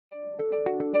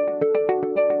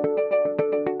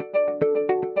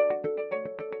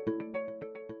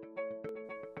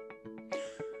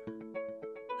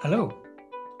Hello,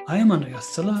 I am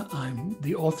Andreas Zeller. I'm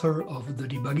the author of the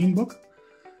Debugging book,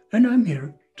 and I'm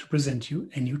here to present you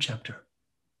a new chapter.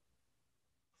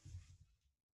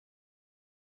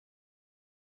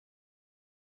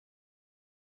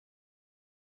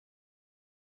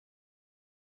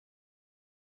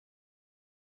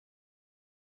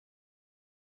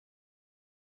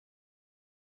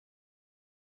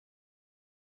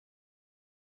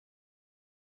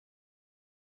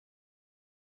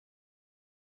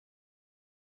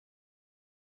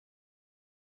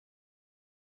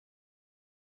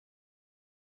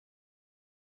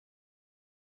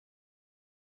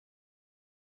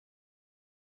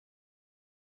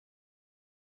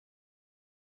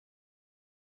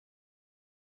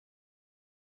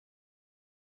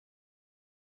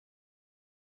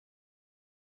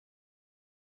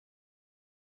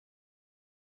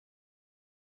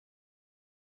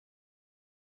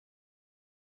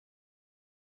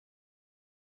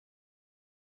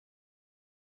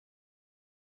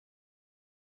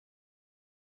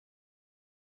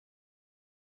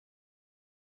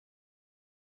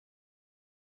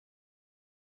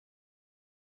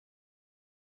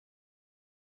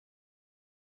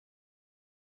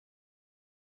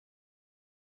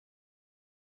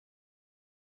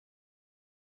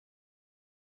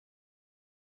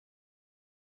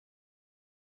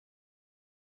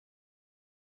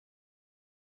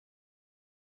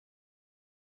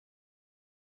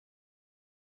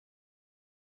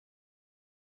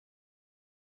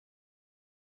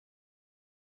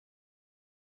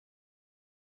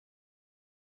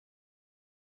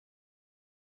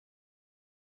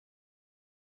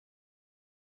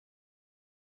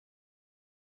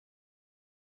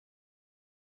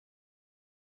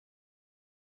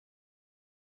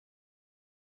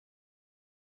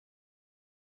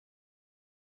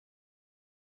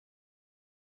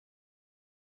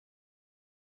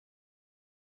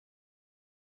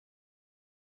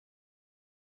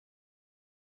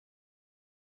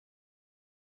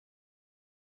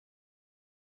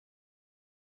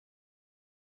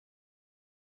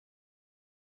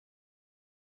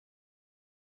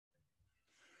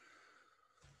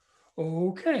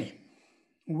 Okay,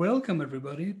 welcome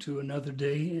everybody to another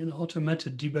day in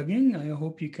automated debugging. I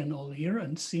hope you can all hear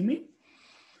and see me.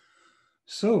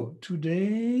 So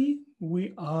today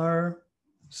we are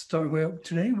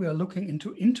looking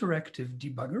into interactive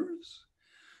debuggers,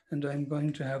 and I'm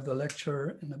going to have the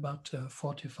lecture in about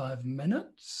 45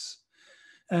 minutes.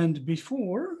 And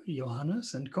before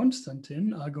Johannes and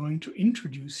Konstantin are going to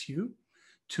introduce you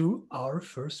to our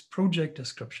first project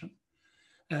description.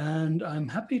 And I'm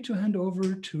happy to hand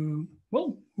over to,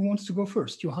 well, who wants to go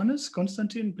first? Johannes,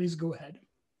 Konstantin, please go ahead.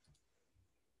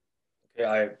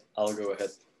 Okay, I'll go ahead.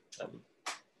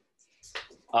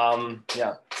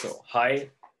 Yeah, so hi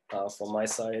from my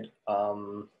side.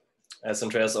 As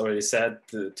Andreas already said,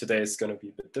 today is going to be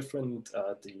a bit different.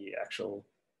 The actual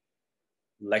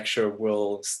lecture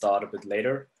will start a bit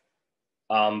later,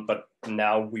 but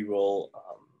now we will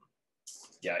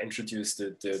introduce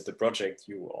the project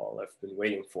you all have been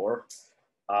waiting for,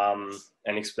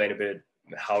 and explain a bit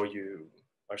how you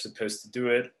are supposed to do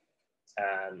it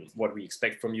and what we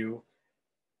expect from you.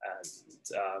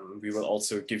 And we will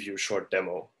also give you a short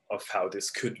demo of how this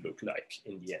could look like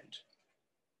in the end.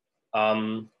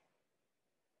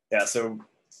 So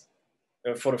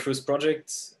for the first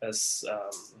project, as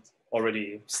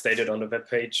already stated on the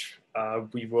webpage,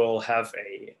 we will have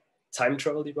a time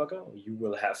travel debugger. You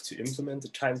will have to implement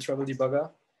a time travel debugger.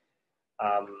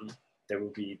 There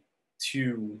will be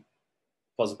two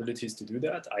possibilities to do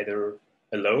that, either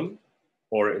alone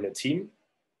or in a team.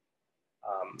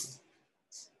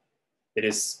 It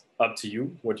is up to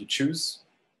you what you choose.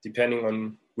 Depending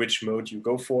on which mode you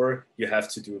go for, you have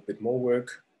to do a bit more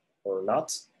work or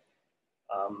not.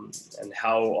 And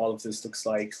how all of this looks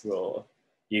like will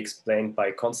be explained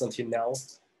by Konstantin now,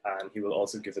 and he will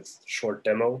also give a short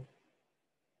demo.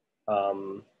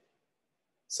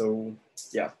 So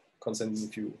yeah, Konstantin,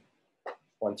 if you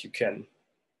want, you can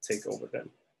take over then.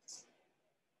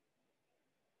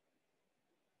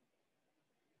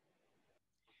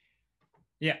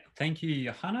 Yeah, thank you,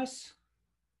 Johannes.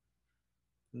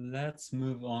 Let's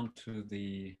move on to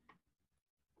the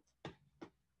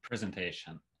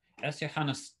presentation. As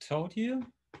Johannes told you,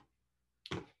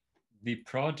 the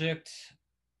project's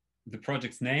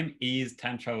name is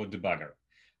Time Travel Debugger.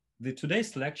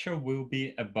 Today's lecture will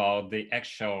be about the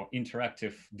actual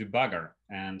interactive debugger,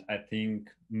 and I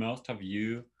think most of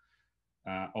you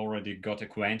already got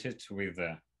acquainted with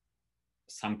the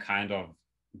some kind of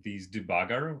these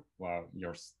debugger while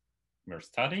we're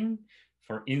studying.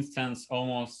 For instance,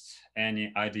 almost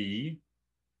any IDE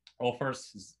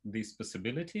offers this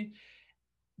possibility,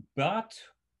 but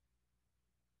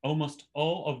almost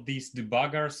all of these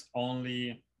debuggers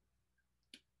only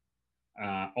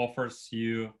offers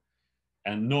you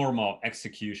a normal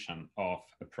execution of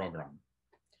a program.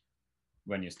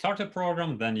 When you start a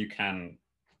program, then you can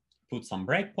put some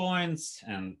breakpoints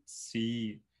and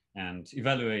see and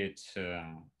evaluate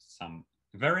some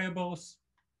variables.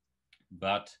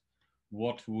 But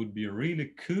what would be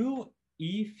really cool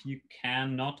if you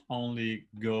can not only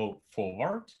go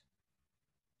forward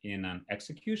in an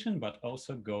execution, but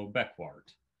also go backward.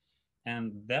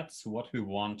 And that's what we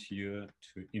want you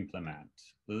to implement.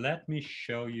 Let me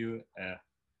show you a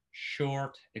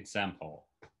short example.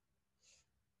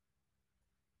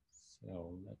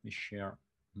 So let me share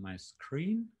my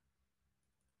screen.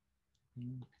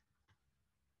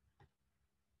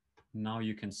 Now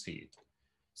you can see it.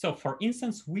 So for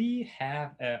instance, we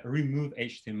have a remove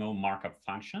HTML markup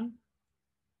function,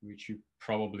 which you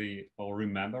probably all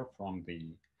remember from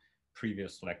the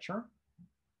previous lecture.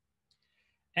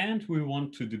 And we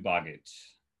want to debug it.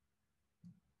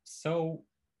 So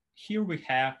here we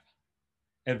have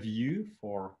a view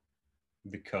for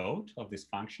the code of this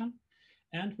function,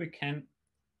 and we can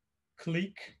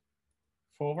click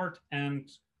forward and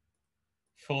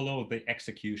follow the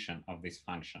execution of this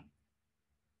function.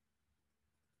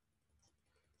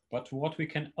 But what we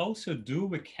can also do,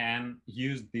 we can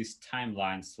use this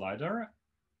timeline slider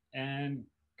and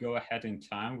go ahead in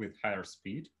time with higher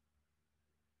speed.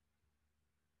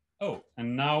 Oh,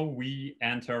 and now we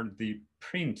entered the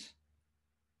print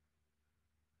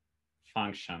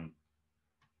function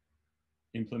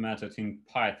implemented in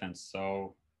Python.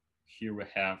 So here we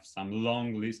have some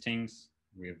long listings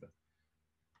with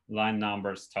line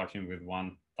numbers starting with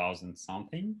 1000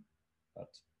 something. But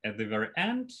at the very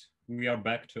end, we are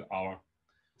back to our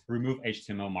remove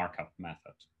HTML markup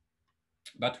method.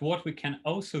 But what we can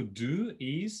also do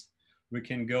is we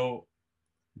can go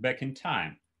back in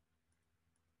time,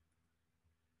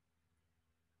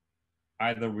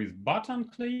 either with button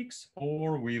clicks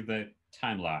or with the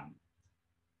timeline.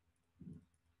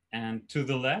 And to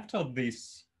the left of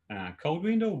this code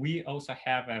window, we also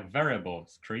have a variable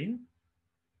screen,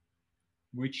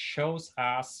 which shows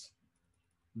us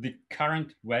the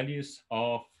current values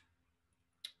of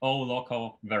all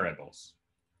local variables.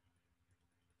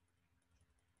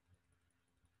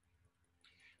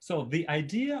 So the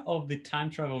idea of the time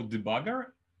travel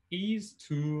debugger is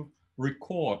to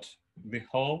record the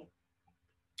whole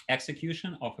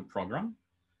execution of a program,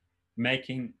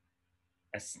 making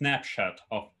a snapshot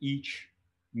of each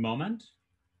moment,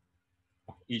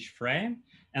 of each frame,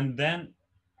 and then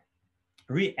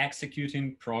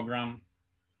re-executing program,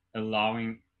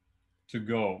 allowing to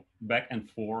go back and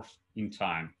forth in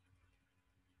time,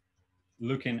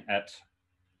 looking at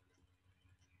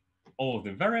all of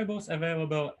the variables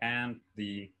available and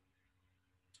the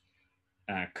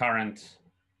current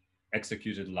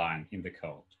executed line in the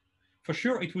code. For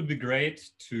sure, it would be great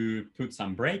to put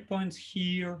some breakpoints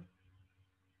here,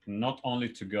 not only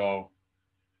to go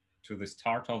to the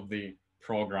start of the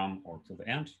program or to the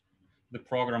end of the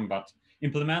program, but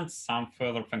implement some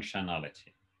further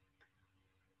functionality.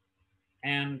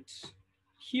 And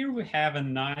here we have a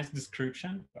nice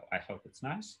description. Well, I hope it's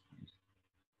nice.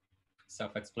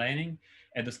 Self-explaining,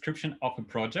 a description of a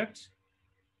project.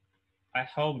 I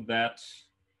hope that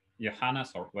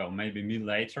Johannes, or well, maybe me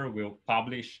later, will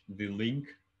publish the link.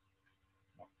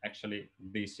 Actually,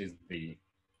 this is the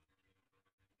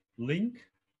link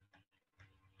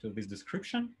to this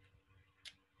description.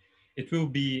 It will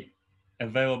be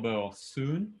available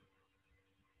soon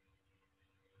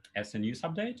as a news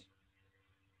update.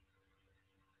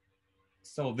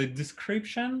 So the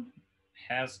description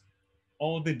has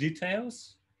all the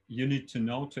details you need to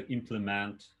know to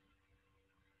implement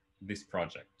this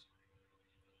project.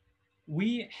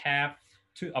 We have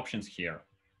two options here.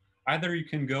 Either you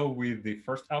can go with the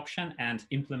first option and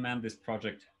implement this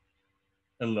project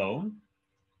alone,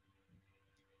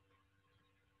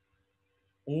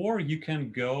 or you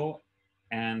can go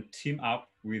and team up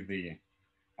with the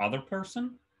other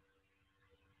person.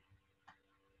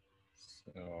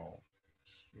 So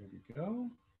here we go.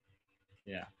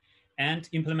 Yeah. And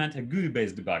implement a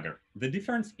GUI-based debugger. The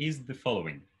difference is the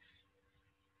following.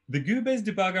 The GUI-based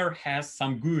debugger has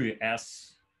some GUI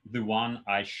as the one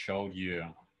I showed you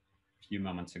a few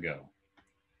moments ago.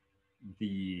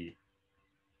 It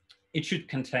should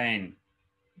contain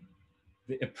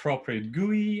the appropriate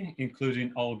GUI,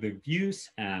 including all the views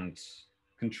and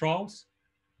controls.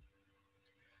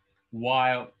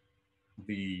 while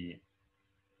the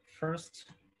first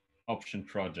option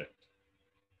project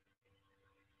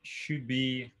should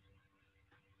be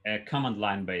a command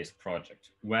line based project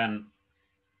when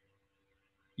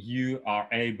you are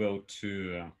able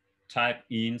to type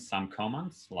in some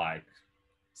commands like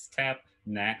step,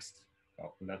 next.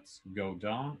 Oh, let's go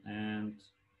down and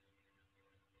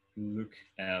look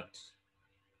at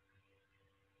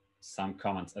some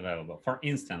commands available. For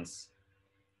instance,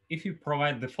 if you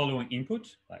provide the following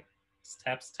input, like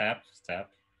step, step,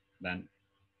 step, then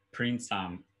print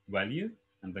some value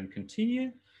and then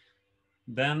continue,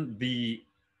 then the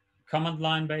command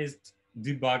line based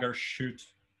debugger should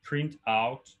print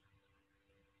out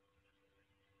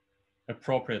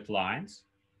appropriate lines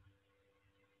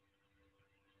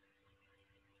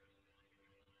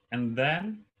and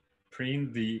then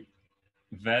print the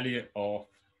value of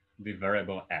the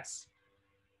variable s.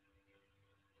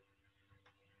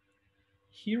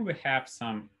 Here we have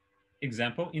some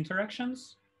example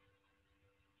interactions.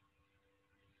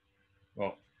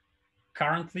 Well,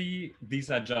 currently, these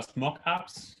are just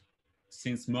mock-ups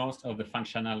since most of the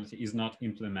functionality is not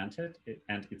implemented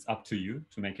and it's up to you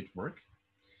to make it work.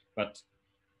 But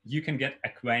you can get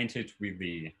acquainted with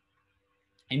the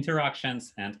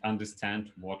interactions and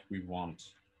understand what we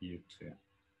want you to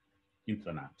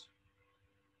implement.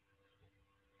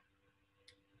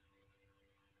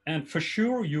 And for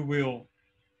sure, you will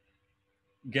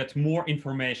get more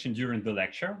information during the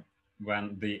lecture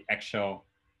when the actual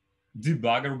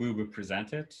debugger will be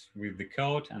presented with the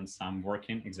code and some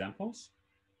working examples.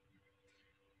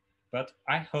 But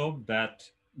I hope that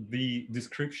the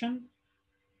description,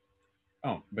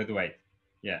 oh, by the way,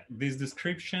 yeah, this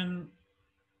description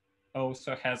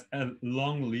also has a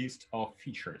long list of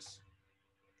features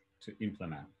to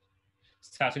implement,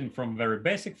 starting from very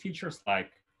basic features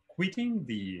like quitting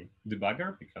the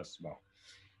debugger because, well,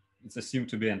 it's assumed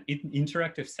to be an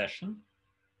interactive session,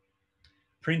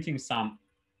 printing some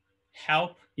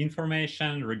help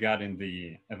information regarding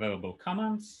the available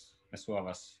commands, as well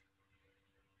as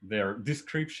their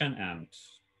description and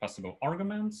possible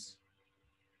arguments,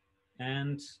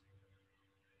 and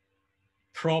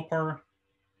proper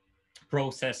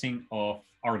processing of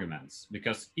arguments.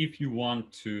 Because if you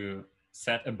want to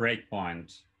set a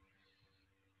breakpoint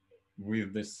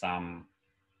with this some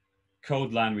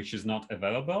code line which is not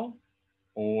available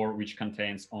or which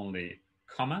contains only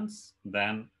comments,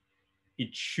 then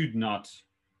it should not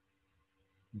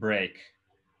break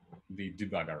the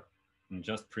debugger and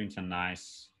just print a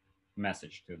nice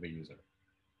message to the user.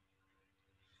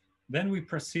 Then we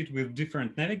proceed with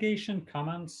different navigation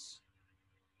commands,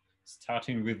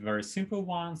 starting with very simple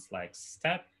ones like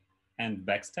step and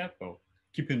backstep. Well,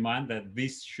 keep in mind that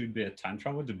this should be a time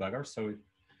travel debugger, so it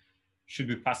should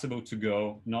be possible to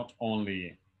go not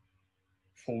only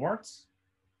forwards,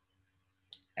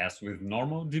 as with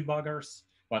normal debuggers,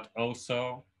 but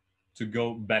also to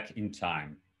go back in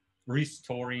time,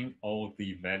 restoring all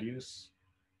the values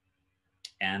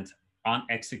and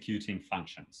unexecuting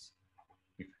functions,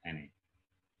 if any.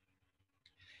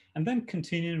 And then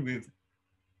continuing with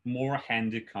more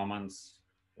handy commands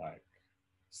like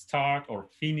start or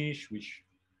finish, which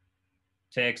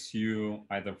takes you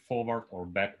either forward or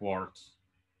backward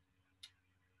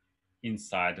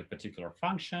inside a particular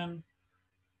function,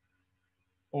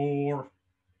 or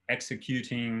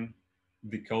executing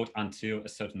the code until a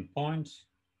certain point,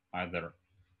 either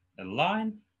a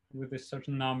line with a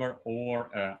certain number or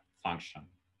a function.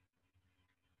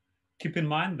 Keep in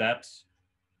mind that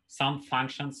some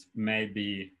functions may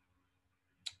be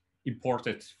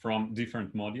imported from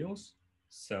different modules,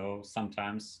 so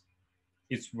sometimes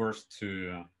it's worth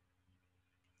to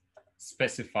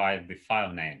specify the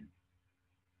file name.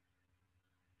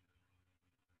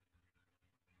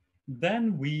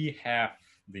 Then we have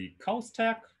the call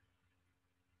stack,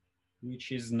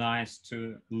 which is nice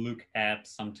to look at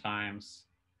sometimes.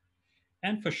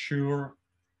 And for sure,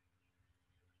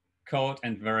 code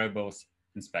and variables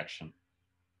inspection.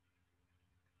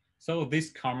 So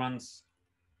these commands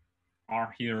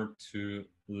are here to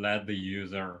let the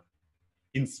user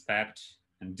inspect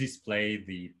and display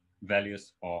the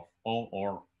values of all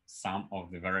or some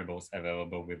of the variables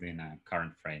available within a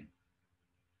current frame.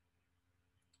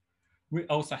 We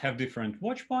also have different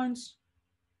watch points.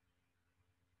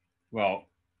 Well,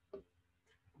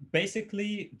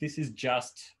 basically, this is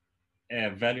just a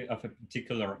value of a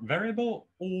particular variable,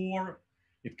 or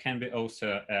it can be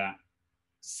also a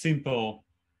simple,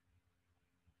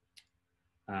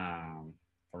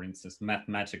 for instance,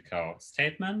 mathematical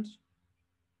statement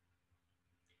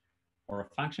or a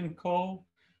function call.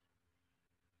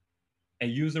 A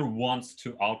user wants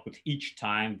to output each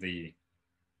time the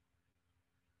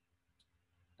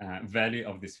value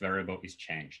of this variable is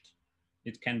changed.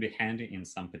 It can be handy in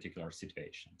some particular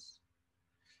situations.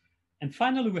 And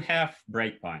finally, we have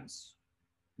breakpoints.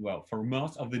 Well, for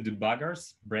most of the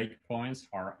debuggers, breakpoints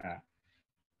are a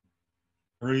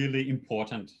really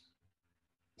important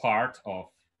part of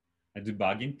a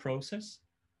debugging process,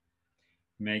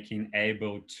 making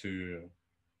able to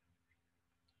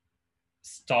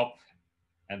stop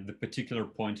at the particular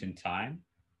point in time.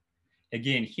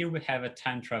 Again, here we have a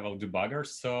time travel debugger,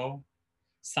 so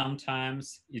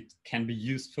sometimes it can be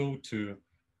useful to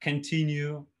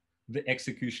continue the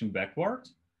execution backward,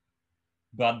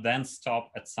 but then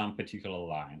stop at some particular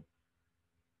line.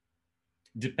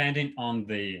 Depending on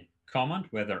the command,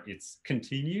 whether it's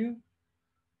continue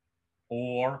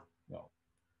or, well,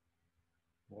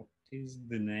 what is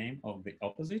the name of the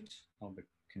opposite of the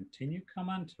continue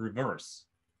command? Reverse.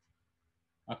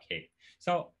 Okay,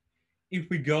 so if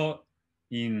we go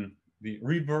in the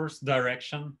reverse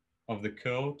direction of the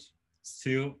code,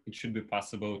 still it should be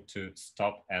possible to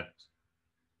stop at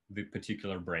the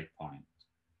particular breakpoint.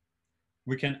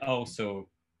 We can also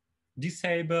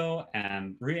disable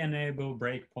and re-enable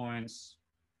breakpoints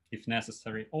if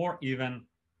necessary, or even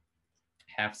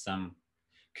have some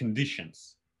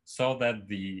conditions so that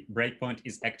the breakpoint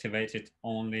is activated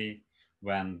only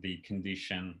when the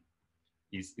condition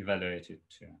is evaluated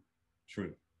to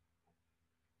true.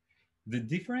 The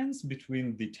difference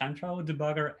between the time travel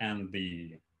debugger and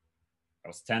the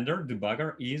standard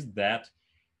debugger is that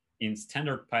in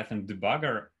standard Python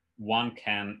debugger, one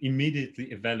can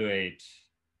immediately evaluate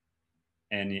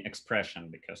any expression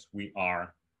because we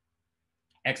are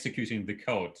executing the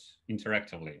code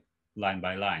interactively, line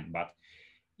by line. But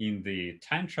in the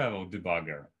time travel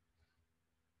debugger,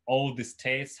 all the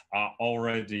states are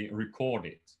already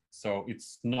recorded. So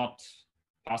it's not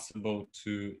possible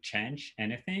to change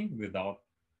anything without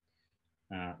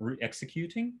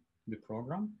re-executing the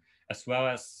program, as well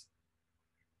as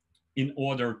in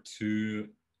order to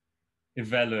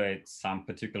evaluate some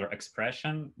particular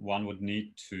expression, one would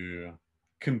need to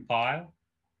compile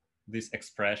this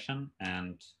expression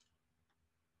and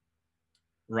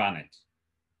run it,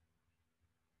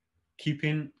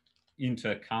 keeping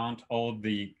into account all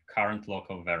the current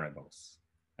local variables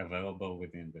available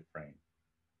within the frame.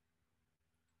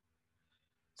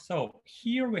 So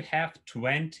here we have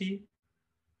 20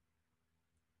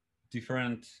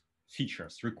 different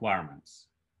features, requirements,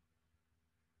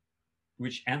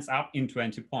 which ends up in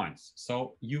 20 points.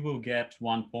 So you will get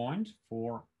 1 point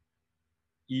for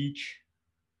each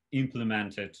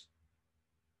implemented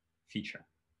feature.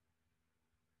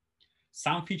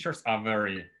 Some features are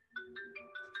very,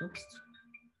 oops.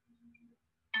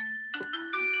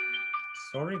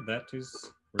 Sorry, that is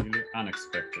really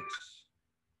unexpected.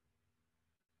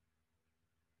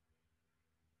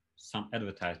 Some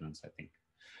advertisements, I think.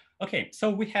 Okay, so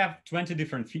we have 20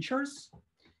 different features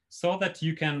so that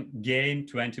you can gain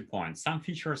 20 points. Some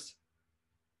features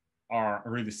are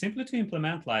really simple to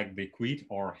implement, like the quit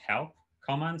or help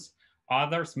commands.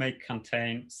 Others may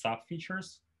contain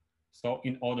sub-features. So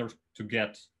in order to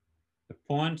get the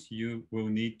point, you will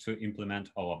need to implement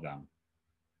all of them.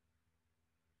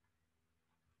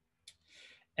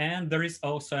 And there is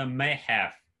also a may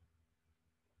have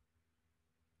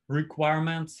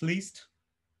requirements list.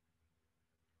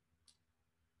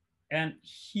 And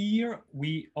here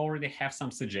we already have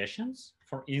some suggestions.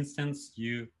 For instance,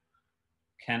 you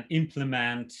can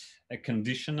implement a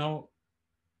conditional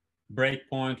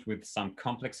breakpoint with some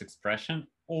complex expression,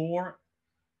 or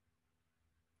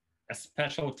a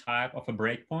special type of a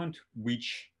breakpoint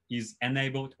which is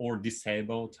enabled or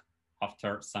disabled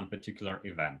after some particular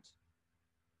event.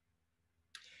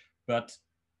 But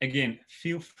again,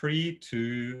 feel free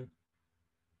to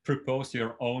propose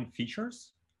your own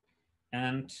features,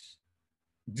 and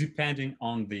depending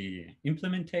on the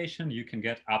implementation, you can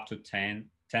get up to 10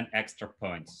 extra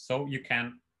points. So you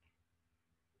can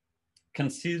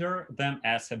consider them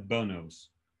as a bonus,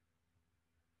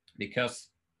 because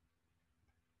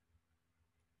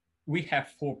we have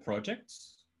 4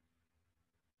 projects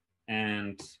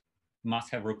and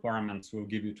must-have requirements will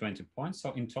give you 20 points.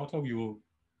 So in total, you will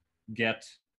get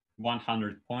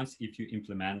 100 points if you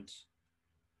implement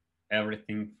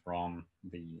everything from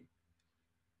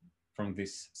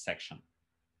this section.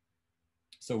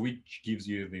 So which gives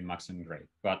you the maximum grade.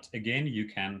 But again, you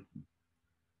can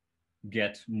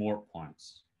get more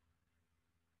points.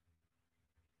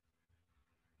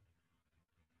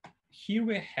 Here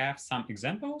we have some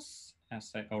examples,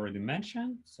 as I already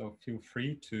mentioned, so feel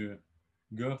free to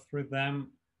go through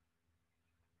them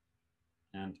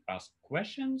and ask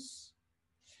questions.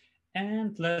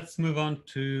 And let's move on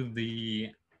to the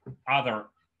other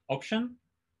option,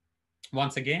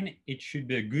 Once again, it should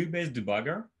be a GUI-based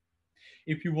debugger.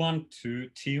 If you want to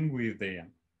team with the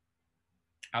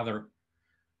other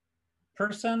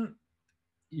person,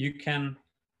 you can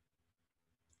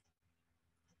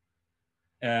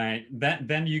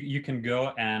then you can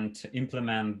go and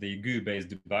implement the GUI-based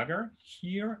debugger.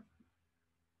 Here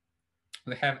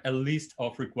we have a list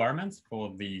of requirements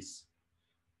for this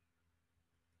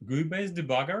GUI-based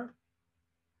debugger.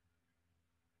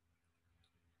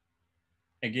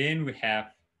 Again, we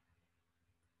have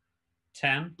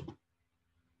 10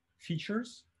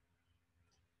 features.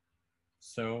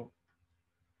 So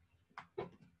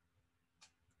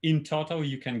in total,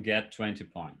 you can get 20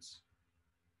 points.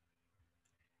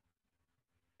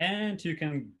 And you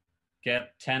can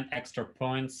get 10 extra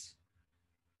points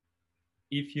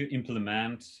if you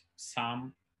implement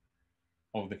some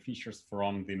of the features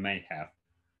from the may have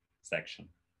section.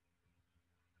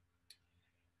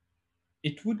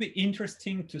 It would be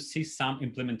interesting to see some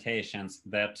implementations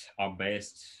that are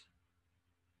based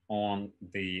on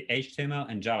the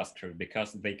HTML and JavaScript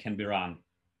because they can be run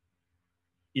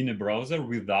in a browser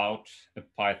without a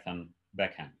Python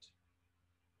backend.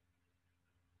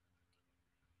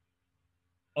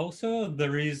 Also,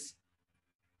 there is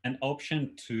an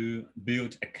option to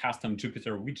build a custom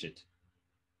Jupyter widget.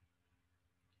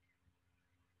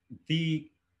 The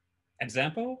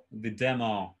example, the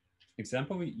demo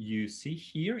example you see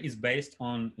here is based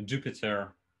on Jupyter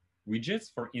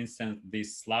widgets. For instance,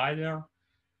 this slider,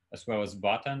 as well as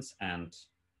buttons and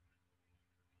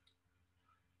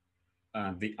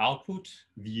the output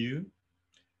view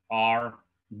are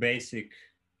basic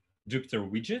Jupyter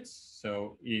widgets.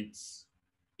 So it's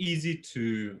easy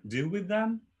to deal with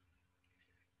them,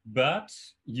 but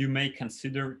you may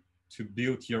consider to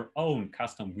build your own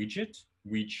custom widget,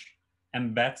 which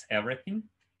embeds everything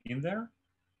in there.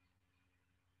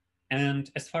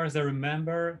 And as far as I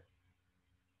remember,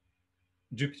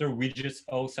 Jupyter widgets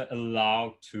also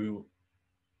allow to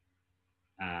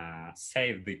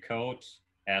save the code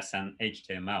as an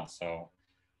HTML. So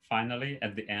finally,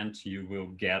 at the end, you will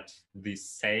get the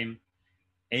same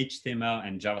HTML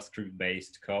and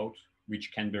JavaScript-based code,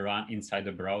 which can be run inside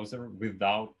the browser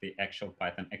without the actual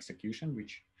Python execution,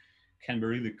 which can be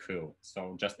really cool.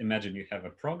 So just imagine you have a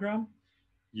program,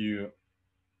 you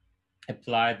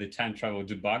apply the time travel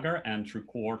debugger and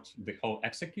record the whole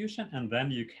execution, and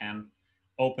then you can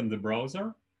open the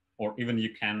browser, or even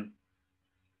you can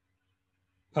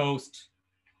post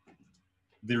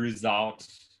the result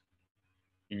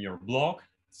in your blog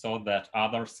so that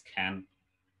others can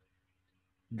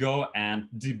go and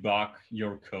debug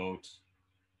your code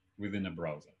within a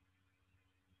browser.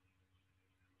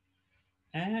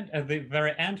 And at the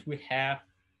very end, we have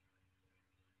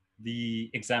the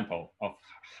example of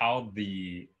how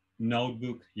the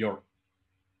notebook, your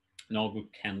notebook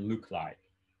can look like.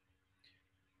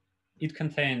 It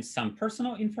contains some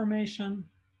personal information.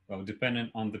 Well, depending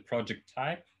on the project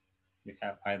type, you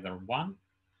have either 1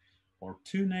 or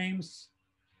 2 names.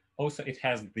 Also, it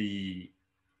has the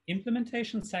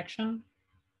implementation section,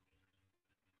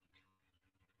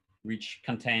 which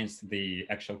contains the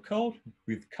actual code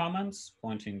with comments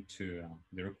pointing to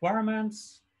the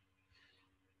requirements.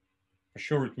 For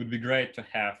sure, it would be great to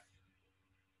have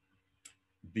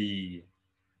the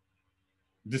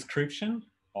description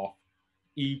of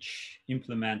each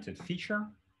implemented feature.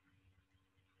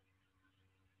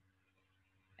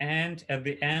 And at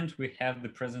the end, we have the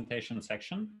presentation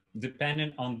section.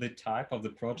 Depending on the type of the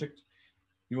project,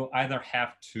 you will either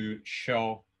have to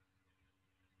show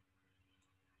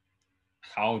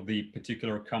how the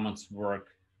particular commands work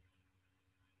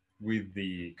with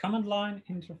the command line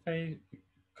interface,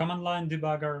 command line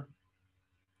debugger,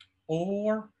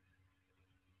 or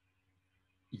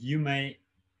you may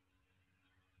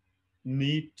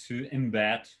need to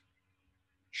embed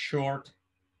short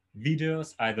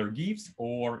videos, either GIFs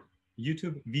or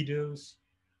YouTube videos,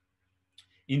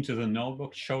 into the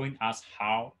notebook, showing us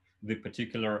how the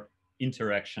particular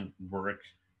interaction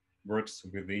works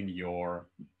within your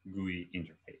GUI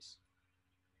interface.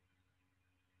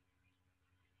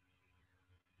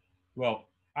 Well,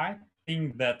 I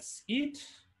think that's it.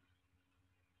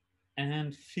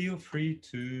 And feel free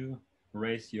to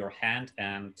raise your hand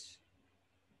and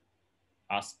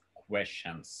ask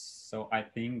questions. So I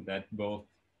think that both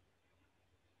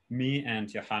me and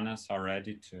Johannes are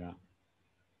ready to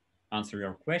answer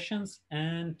your questions.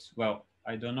 And well,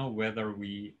 I don't know whether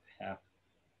we have,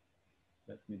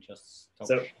 let me just stop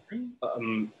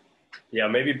sharing. Yeah,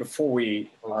 maybe before we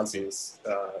answer this,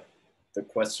 the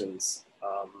questions.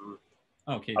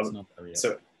 Okay, it's not there yet.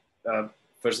 So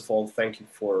first of all, thank you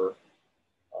for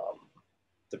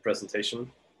the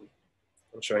presentation.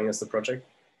 showing us the project.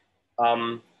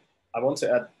 I want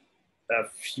to add a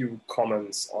few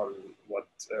comments on what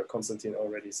Konstantin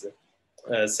already said.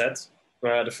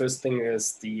 The first thing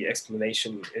is the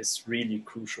explanation is really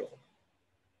crucial.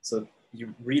 So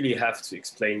you really have to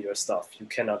explain your stuff. You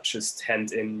cannot just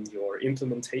hand in your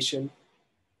implementation,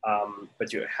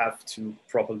 but you have to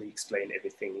properly explain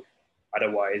everything.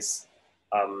 Otherwise,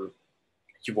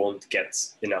 you won't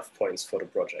get enough points for the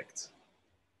project.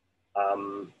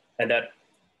 And that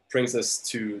brings us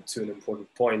to an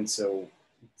important point. So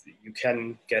you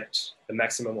can get a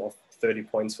maximum of 30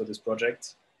 points for this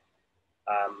project.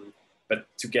 But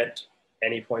to get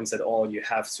any points at all, you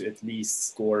have to at least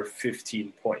score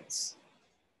 15 points.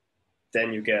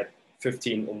 Then you get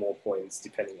 15 or more points,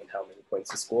 depending on how many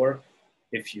points you score.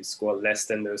 If you score less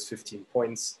than those 15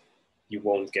 points, you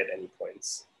won't get any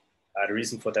points. The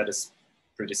reason for that is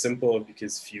pretty simple,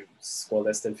 because if you score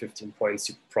less than 15 points,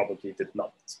 you probably did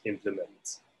not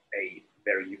implement a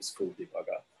very useful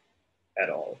debugger at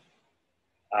all.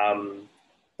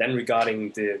 Then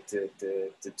regarding the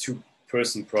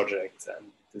two-person project,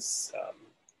 and this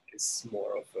is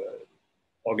more of an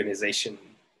organization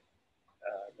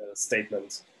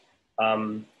statement.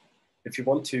 If you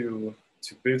want to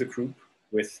build a group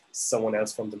with someone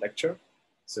else from the lecture,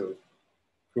 so a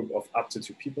group of up to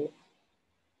 2 people,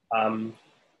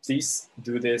 please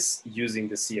do this using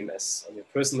the CMS on your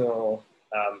personal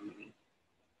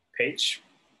page.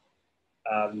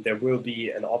 There will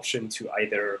be an option to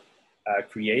either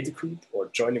create a group or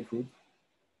join a group,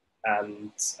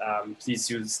 and please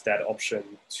use that option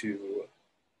to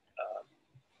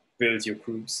build your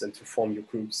groups and to form your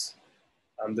groups.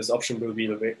 This option will be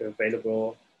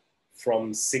available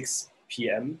from 6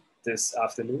 p.m. this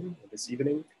afternoon, or this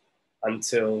evening,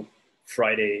 until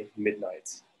Friday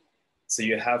midnight. So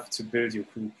you have to build your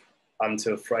group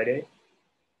until Friday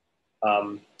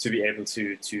to be able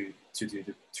to do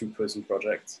the two-person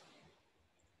project.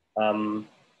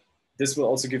 This will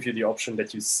also give you the option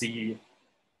that you see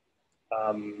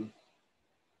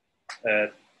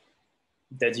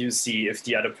if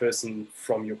the other person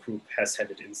from your group has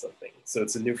handed in something. So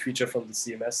it's a new feature from the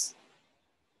CMS.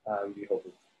 We hope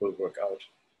it will work out.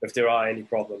 If there are any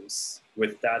problems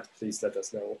with that, please let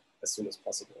us know as soon as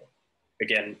possible.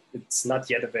 Again, it's not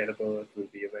yet available. It will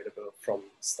be available from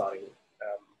starting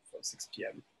from 6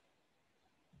 p.m.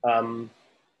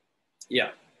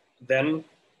 Yeah, then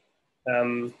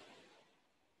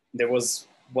there was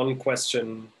one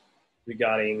question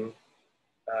regarding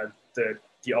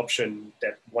the option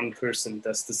that one person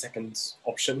does the second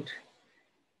option,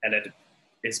 and that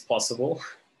is possible,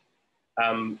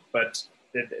 but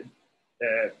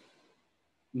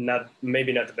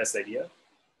maybe not the best idea.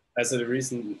 So the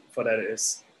reason for that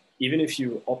is, even if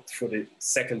you opt for the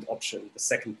second option, the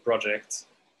second project,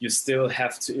 you still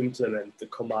have to implement the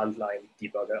command line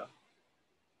debugger.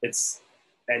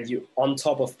 And you, on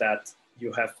top of that,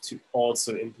 you have to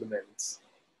also implement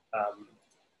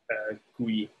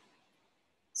GUI.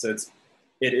 So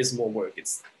it is more work.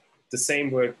 It's the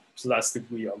same work plus the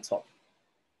GUI on top,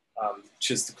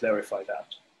 just to clarify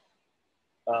that.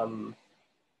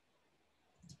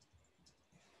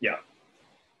 Yeah.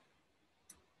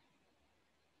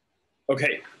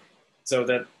 Okay, so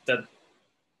that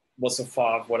was so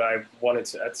far what I wanted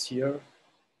to add here.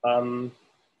 I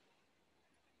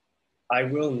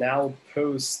will now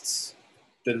post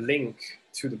the link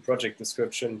to the project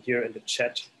description here in the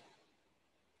chat,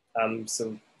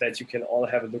 so that you can all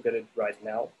have a look at it right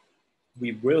now.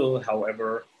 We will,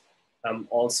 however,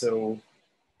 also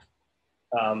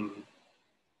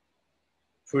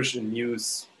push a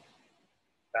news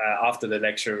after the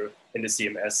lecture in the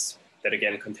CMS that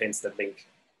again contains that link.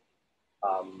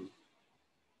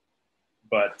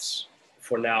 But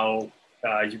for now,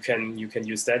 you can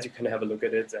use that. You can have a look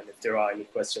at it, and if there are any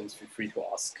questions, feel free to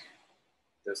ask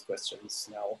those questions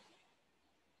now.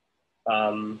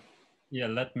 Yeah,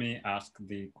 let me ask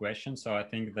the question. So I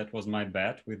think that was my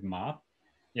bet with math.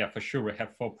 Yeah, for sure. We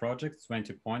have 4 projects,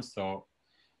 20 points. So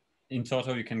in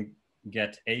total, you can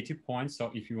get 80 points. So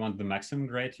if you want the maximum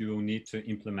grade, you will need to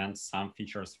implement some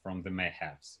features from the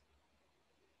may-haves.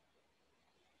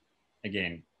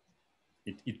 Again,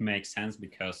 it makes sense,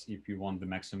 because if you want the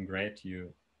maximum grade,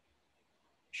 you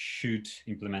should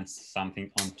implement something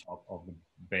on top of the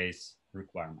base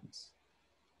requirements.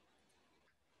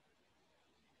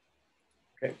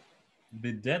 Okay.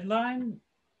 The deadline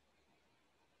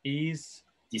is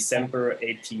December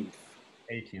 18th.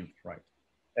 18th, right?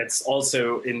 It's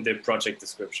also in the project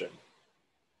description.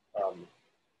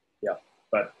 Yeah,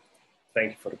 but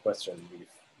thank you for the question.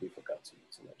 We forgot to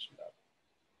mention that.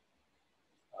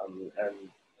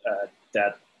 And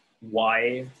that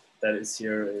why that is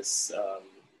here is,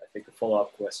 I think, a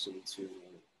follow-up question to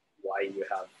why you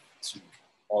have to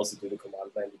also do the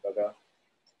command line debugger.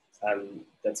 And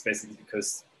that's basically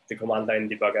because the command line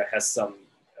debugger has some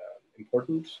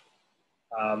important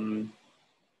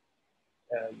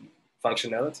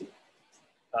functionality,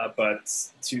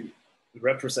 but to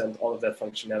represent all of that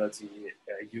functionality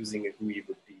using a GUI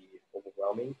would be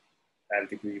overwhelming, and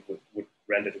the GUI would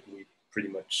render the GUI pretty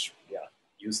much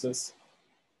useless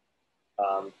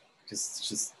because it's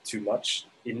just too much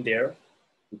in there.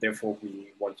 Therefore, we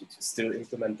want you to still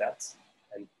implement that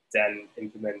and then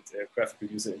implement a graphical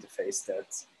user interface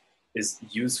that is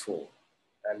useful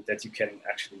and that you can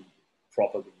actually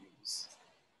properly use.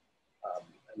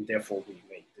 And therefore, we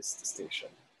make this distinction.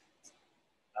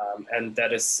 And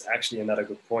that is actually another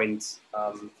good point.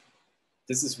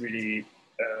 This is really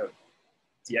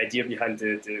the idea behind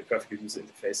the graphical user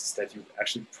interface is that you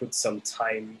actually put some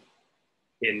time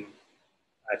in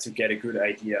to get a good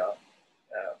idea of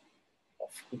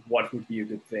what would be a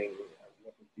good thing,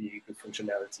 what would be good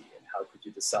functionality, and how could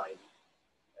you design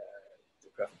the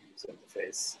graphical user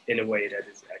interface in a way that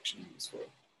is actually useful.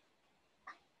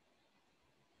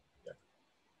 Yeah.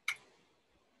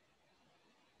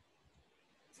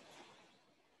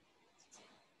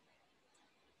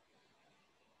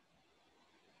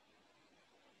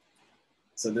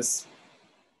 So this,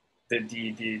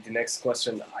 the next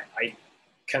question, I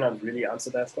cannot really answer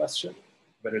that question,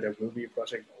 whether there will be a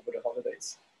project over the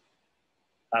holidays.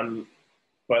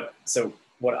 But so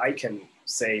what I can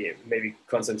say, maybe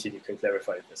Konstantin, you can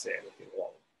clarify if I say anything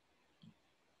wrong.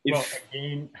 Well,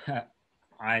 again,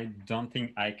 I don't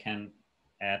think I can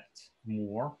add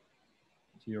more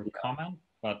to your comment,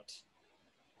 but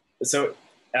so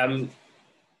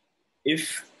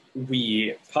if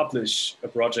we publish a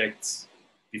project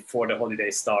before the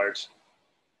holidays start,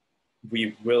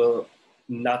 we will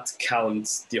not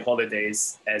count the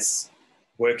holidays as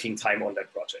working time on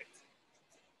that project.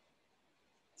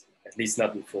 At least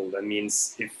not in full. That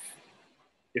means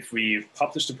if we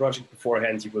publish the project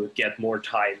beforehand, you will get more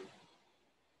time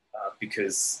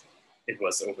because it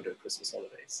was over the Christmas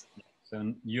holidays.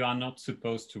 So you are not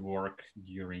supposed to work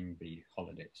during the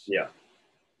holidays. Yeah.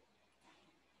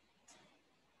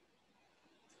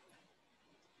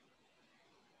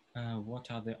 What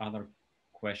are the other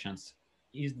questions?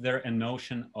 Is there a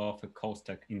notion of a call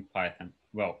stack in Python?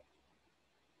 Well,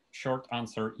 short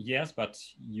answer, yes, but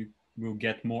you will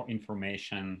get more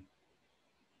information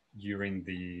during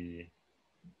the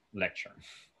lecture.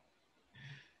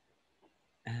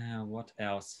 What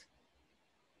else?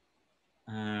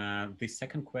 The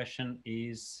second question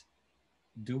is,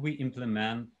 do we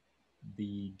implement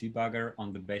the debugger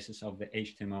on the basis of the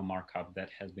HTML markup that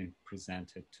has been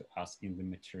presented to us in the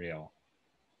material?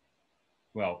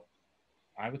 Well,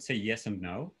 I would say yes and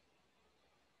no.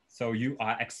 So you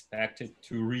are expected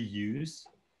to reuse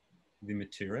the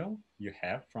material you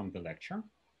have from the lecture,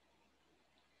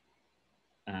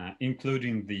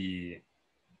 including the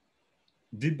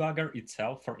debugger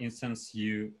itself. For instance,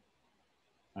 you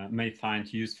may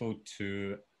find useful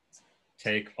to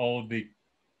take all the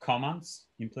commands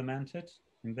implemented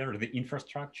in there, the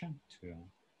infrastructure to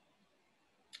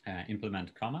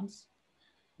implement commands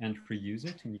and reuse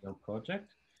it in your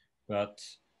project. But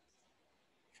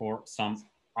for some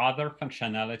other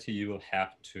functionality, you will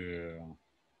have to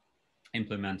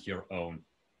implement your own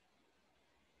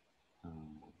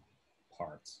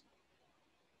parts,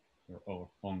 your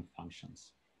own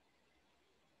functions.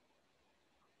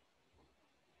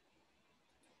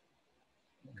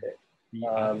 Okay. The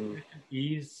other question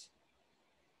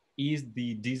is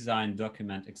the design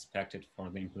document expected for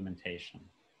the implementation?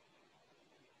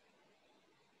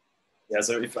 Yeah,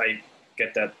 so if I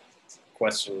get that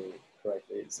question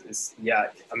correctly, is yeah,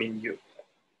 I mean,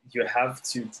 you have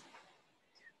to,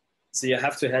 so you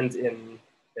have to hand in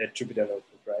a Jupyter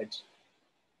notebook, right?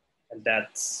 And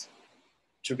that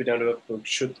Jupyter notebook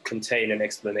should contain an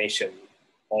explanation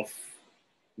of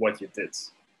what you did,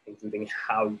 including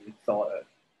how you thought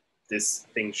this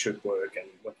thing should work and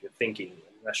what you're thinking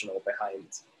and rationale behind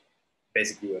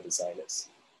basically your design is.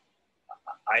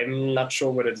 I'm not sure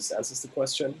whether this answers the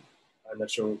question. I'm not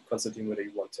sure, Konstantin, whether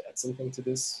you want to add something to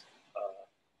this.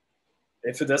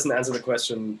 If it doesn't answer the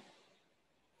question,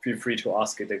 feel free to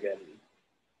ask it again.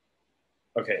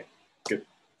 Okay, good,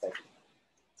 thank you.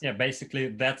 Yeah, basically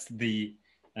that's the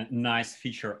nice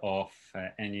feature of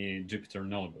any Jupyter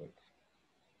notebook,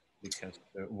 because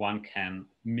one can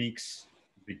mix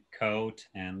the code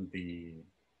and the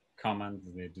command,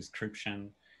 the description,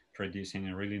 producing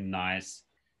a really nice,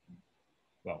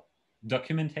 well,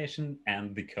 documentation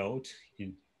and the code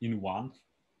in one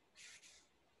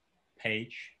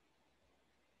page.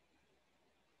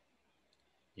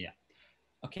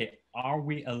 Okay, are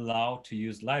we allowed to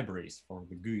use libraries for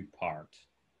the GUI part?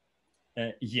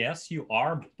 Yes, you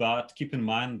are, but keep in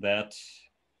mind that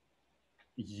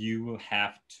you will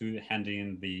have to hand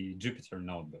in the Jupyter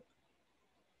notebook.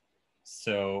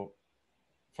 So,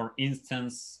 for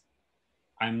instance,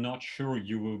 I'm not sure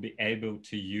you will be able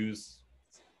to use,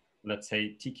 let's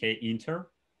say, tkinter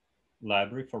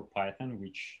library for Python,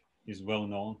 which is well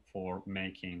known for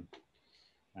making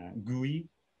GUI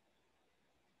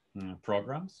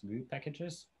programs, GUI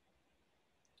packages.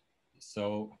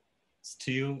 So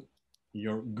still,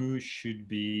 your GUI should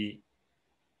be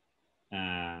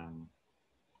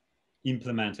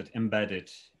implemented,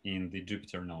 embedded in the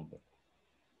Jupyter notebook.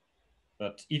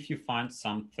 But if you find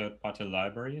some third-party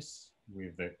libraries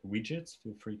with the widgets,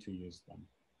 feel free to use them.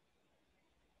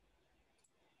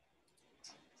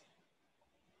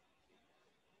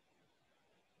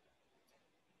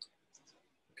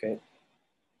 Okay.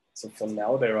 So for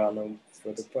now, there are no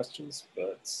further questions,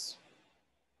 but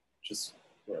just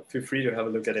feel free to have a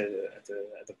look at it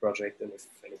at the project, and if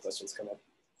any questions come up,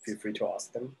 feel free to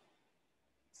ask them.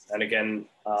 And again,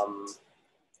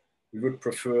 we would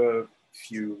prefer if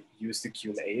you use the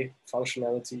Q&A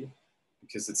functionality,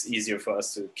 because it's easier for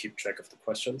us to keep track of the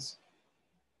questions.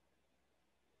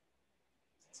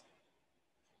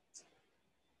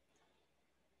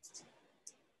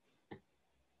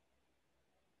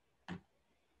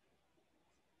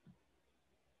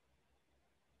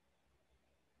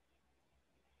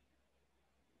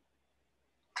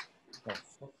 Well,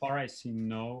 so far I see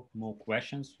no more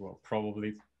questions. Well,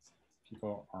 probably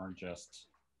people are just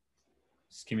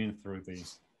skimming through the.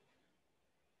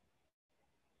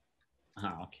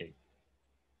 Okay.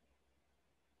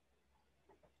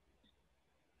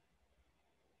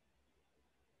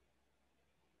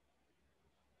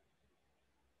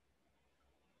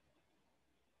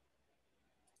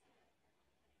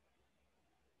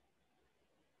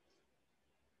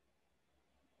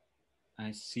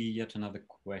 I see yet another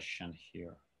question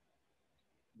here.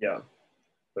 Yeah,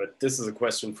 but this is a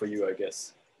question for you, I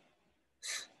guess.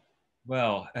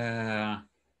 Well,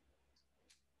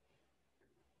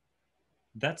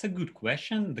 that's a good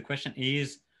question. The question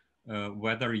is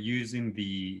whether using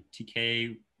the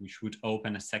TK, which would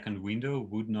open a second window,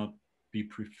 would not be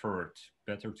preferred,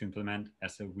 better to implement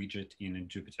as a widget in a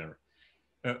Jupyter.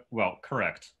 Well,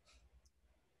 correct.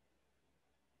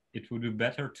 It would be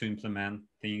better to implement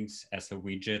things as a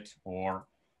widget or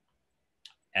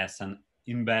as an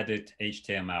embedded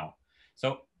HTML.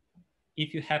 So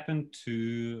if you happen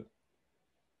to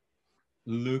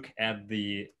look at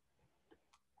the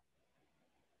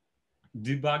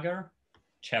debugger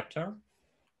chapter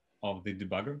of the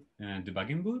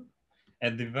debugging book,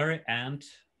 at the very end,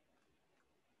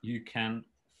 you can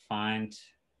find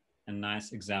a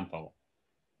nice example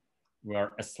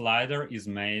where a slider is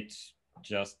made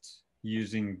just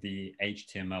using the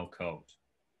HTML code.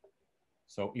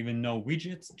 So even no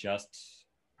widgets, just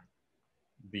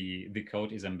the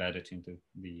code is embedded into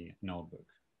the notebook.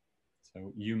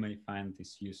 So you may find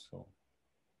this useful.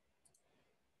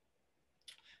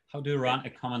 How do you run a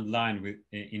command line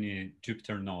in a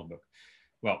Jupyter notebook?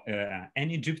 Well,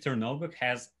 any Jupyter notebook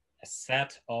has a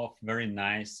set of very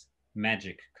nice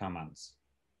magic commands.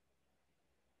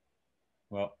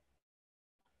 Well,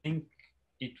 I think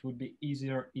it would be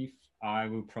easier if I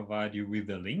will provide you with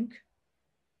the link,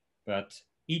 but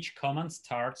each command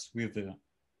starts with the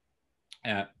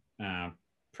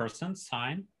percent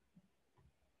sign,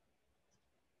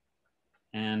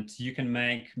 and you can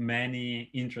make many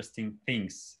interesting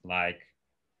things like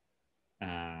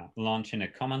launching a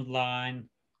command line,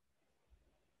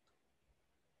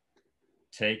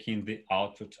 taking the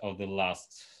output of the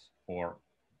last or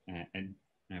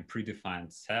a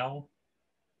predefined cell,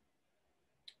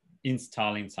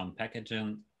 installing some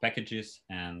packages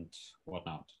and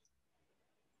whatnot.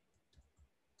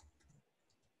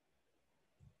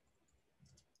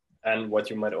 And what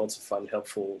you might also find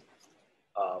helpful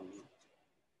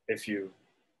if you're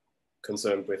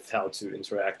concerned with how to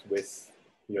interact with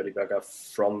your debugger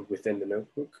from within the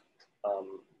notebook,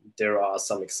 there are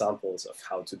some examples of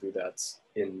how to do that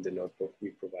in the notebook we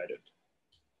provided.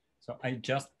 So I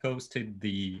just posted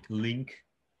the link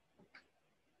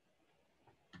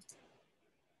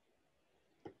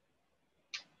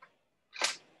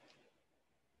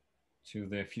to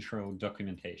the official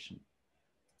documentation.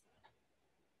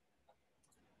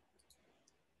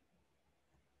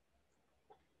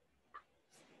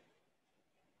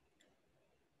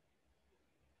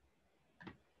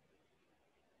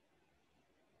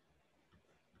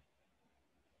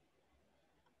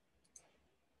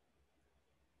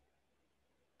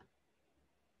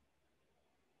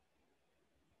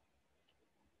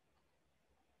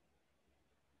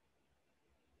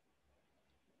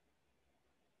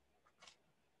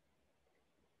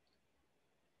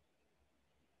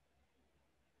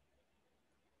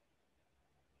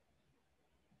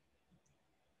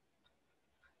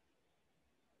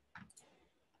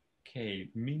 Okay,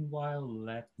 meanwhile,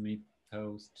 let me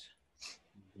post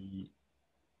the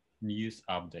news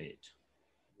update.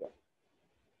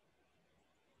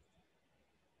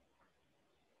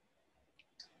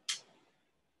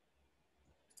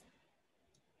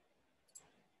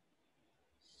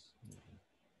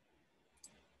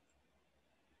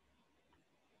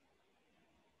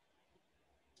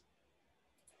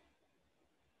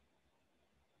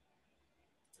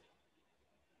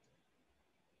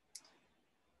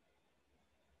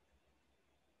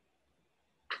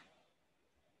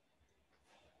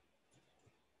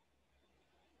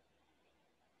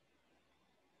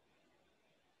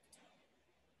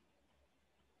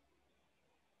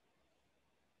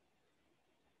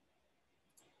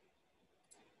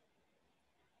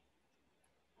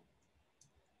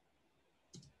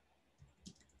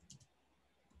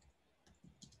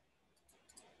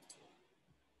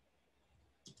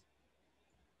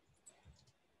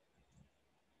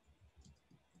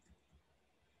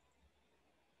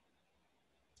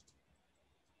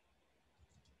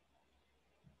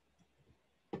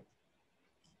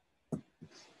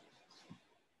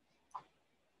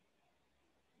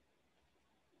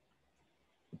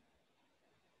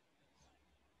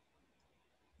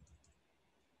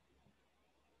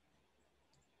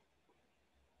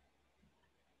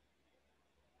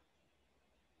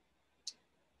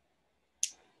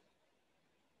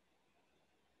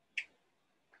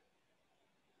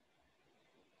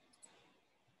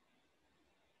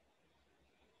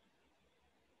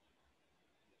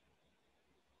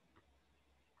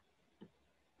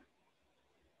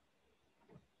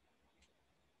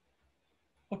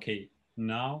 Okay,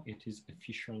 now it is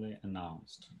officially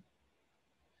announced.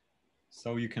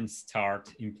 So you can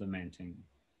start implementing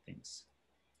things.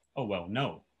 Oh, well,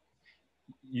 no,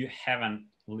 you haven't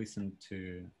listened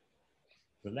to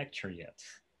the lecture yet.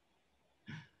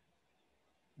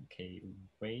 Okay,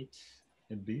 wait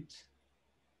a bit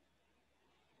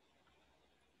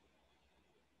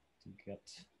to get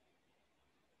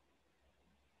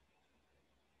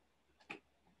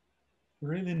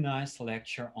really nice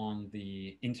lecture on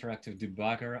the interactive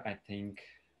debugger. I think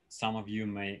some of you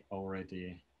may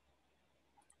already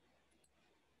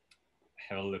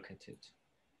have a look at it.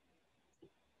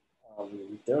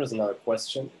 There is another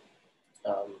question.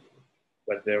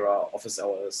 When there are office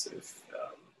hours, if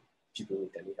people need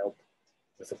any help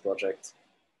with the project.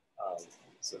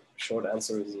 So short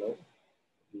answer is no.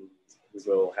 We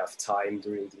will have time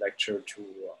during the lecture to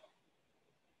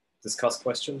discuss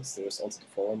questions. There's also the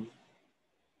forum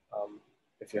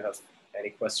if you have any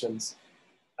questions.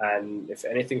 And if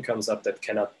anything comes up that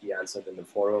cannot be answered in the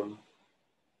forum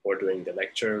or during the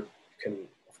lecture, you can,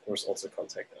 of course, also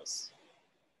contact us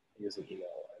using email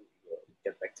and we'll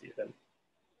get back to you then.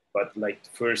 But like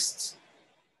the first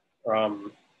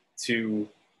two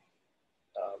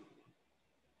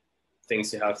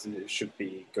things you have to do should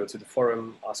be go to the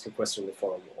forum, ask a question in the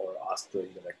forum, or ask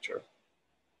during the lecture.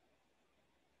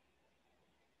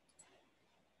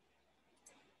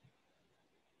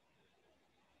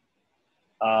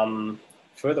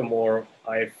 Furthermore,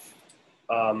 I've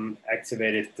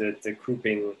activated the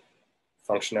grouping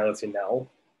functionality now.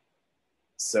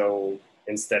 So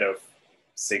instead of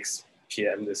 6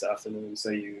 p.m. this afternoon, so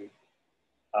you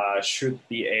should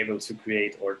be able to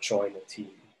create or join a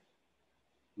team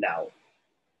now,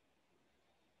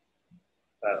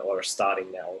 or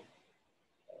starting now.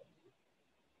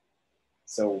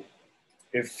 So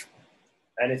if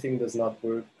anything does not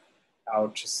work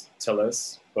out, just tell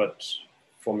us. But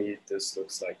for me, this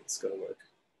looks like it's going to work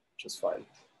just fine.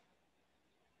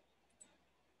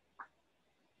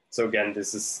 So again,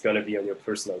 this is going to be on your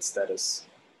personal status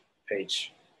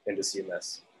page in the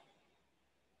CMS.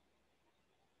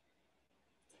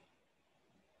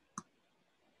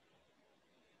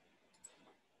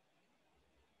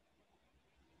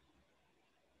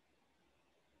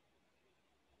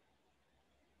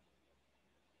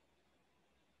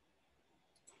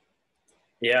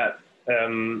 Yeah.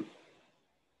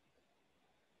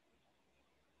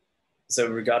 So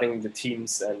regarding the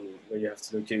teams and where you have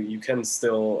to look, you can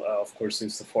still, of course,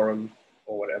 use the forum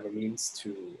or whatever means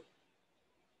to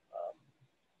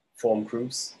form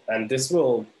groups. And this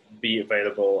will be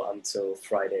available until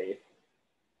Friday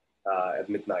at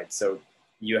midnight. So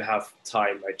you have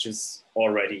time. I just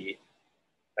already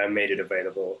made it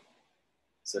available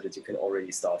so that you can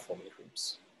already start forming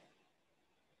groups.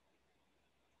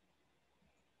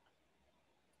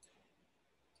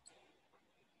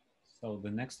 So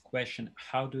the next question,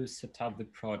 how do you set up the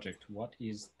project? What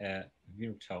is a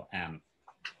virtual env?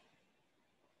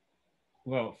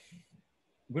 Well,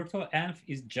 virtual env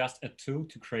is just a tool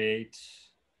to create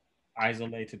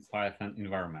isolated Python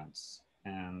environments.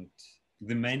 And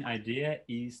the main idea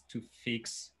is to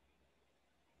fix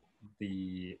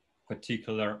the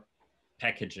particular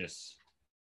packages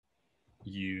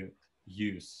you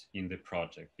use in the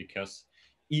project, because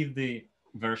if the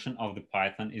version of the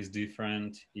Python is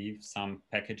different, if some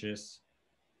packages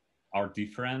are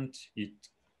different, it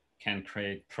can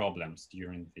create problems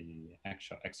during the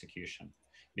actual execution.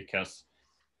 Because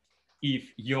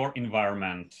if your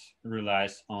environment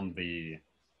relies on the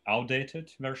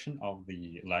outdated version of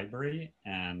the library,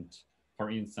 and for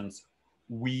instance,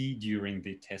 we during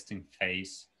the testing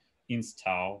phase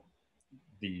install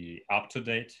the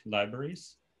up-to-date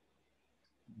libraries,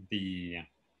 the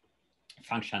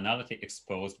functionality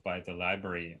exposed by the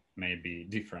library may be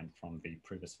different from the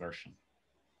previous version.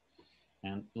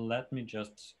 And let me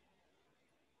just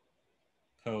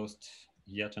post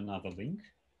yet another link.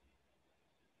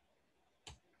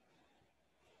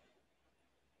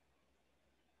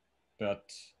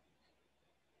 But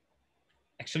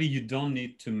actually, you don't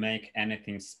need to make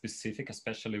anything specific,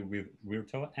 especially with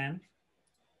virtualenv.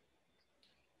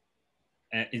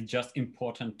 It's just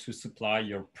important to supply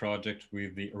your project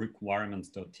with the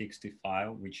requirements.txt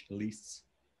file, which lists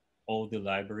all the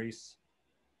libraries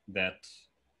that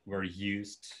were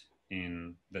used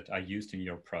that are used in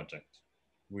your project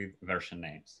with version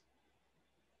names.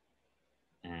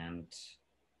 And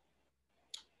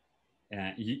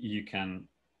you can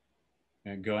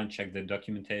go and check the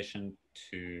documentation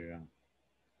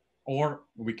or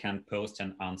we can post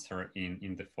an answer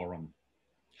in the forum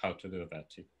how to do that.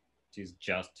 It is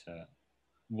just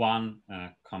one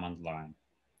command line,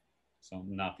 so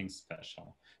nothing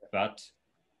special. But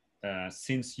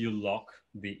since you lock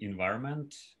the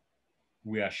environment,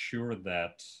 we are sure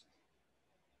that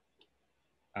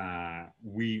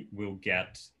we will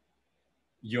get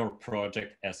your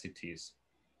project as it is.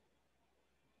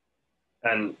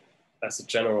 And as a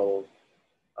general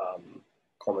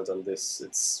comment on this,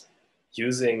 it's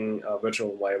using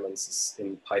virtual environments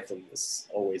in Python is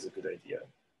always a good idea,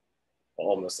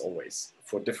 almost always.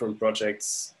 For different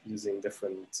projects, using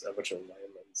different virtual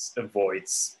environments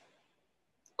avoids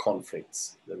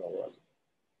conflicts in the long run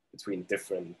between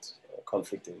different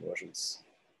conflicting versions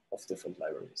of different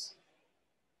libraries.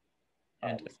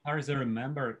 And as far as I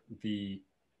remember, the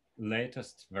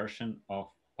latest version of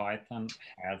Python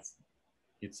has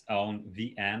its own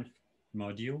venv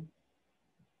module,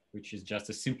 which is just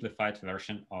a simplified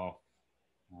version of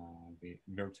the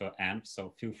virtualenv.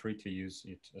 So feel free to use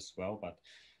it as well, but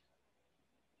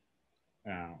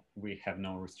we have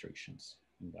no restrictions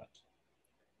in that.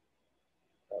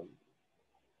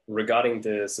 Regarding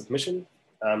the submission,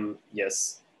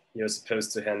 yes, you're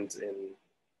supposed to hand in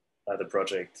the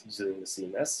project using the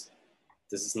CMS.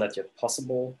 This is not yet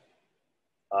possible.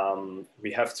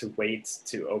 We have to wait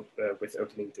with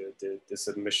opening the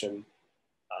submission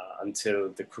until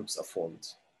the groups are formed.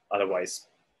 Otherwise,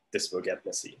 this will get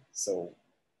messy. So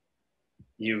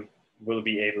you will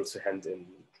be able to hand in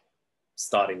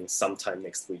starting sometime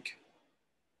next week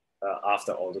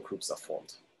after all the groups are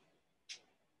formed.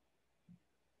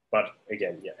 But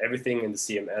again, yeah, everything in the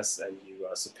CMS, and you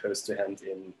are supposed to hand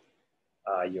in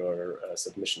your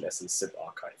submission as a zip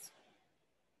archive.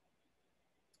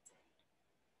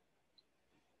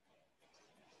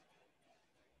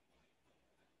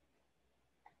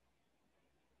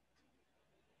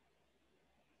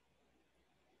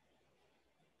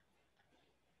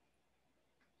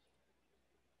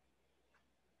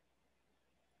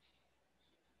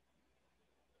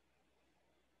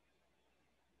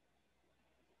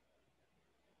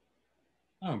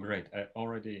 Oh, great. I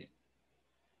already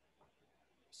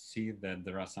see that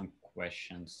there are some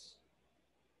questions.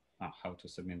 How to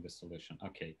submit the solution.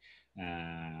 Okay.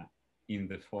 In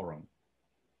the forum.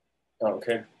 Oh,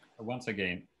 okay. Once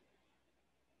again,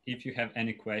 if you have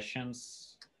any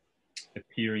questions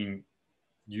appearing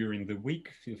during the week,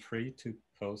 feel free to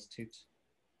post it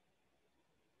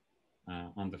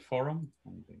on the forum,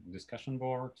 on the discussion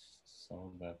board,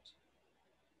 so that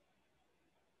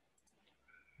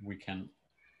we can,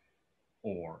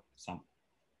 or some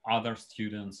other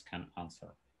students can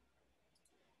answer.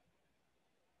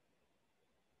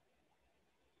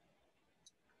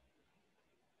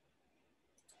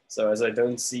 So as I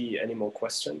don't see any more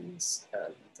questions,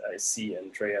 and I see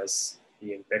Andreas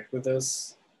being back with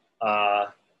us,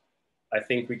 I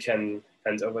think we can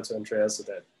hand over to Andreas so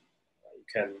that you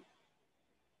can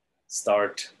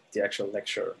start the actual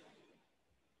lecture.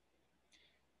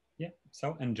 Yeah,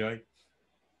 so enjoy.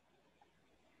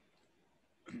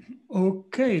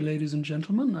 Okay, ladies and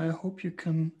gentlemen, I hope you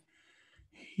can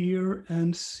hear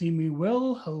and see me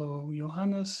well. Hello,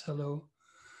 Johannes. Hello,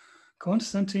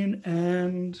 Konstantin,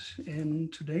 and in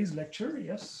today's lecture,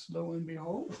 yes, lo and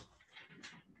behold,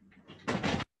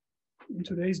 in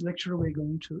today's lecture, we're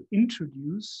going to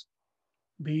introduce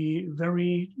the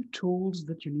very tools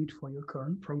that you need for your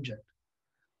current project.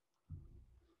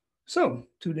 So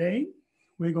today,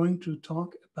 we're going to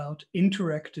talk about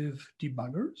interactive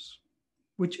debuggers,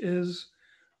 which is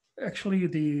actually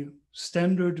the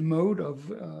standard mode of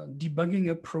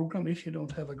debugging a program if you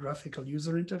don't have a graphical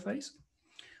user interface.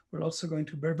 We're also going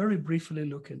to very briefly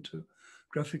look into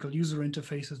graphical user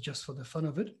interfaces just for the fun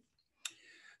of it.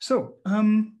 So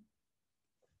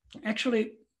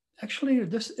actually,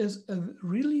 this is a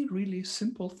really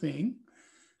simple thing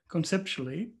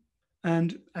conceptually.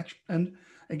 And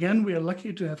again, we are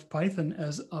lucky to have Python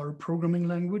as our programming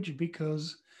language,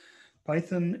 because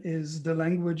Python is the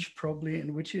language probably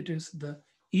in which it is the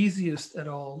easiest at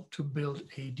all to build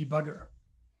a debugger.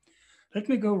 Let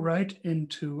me go right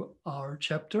into our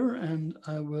chapter, and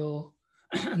I will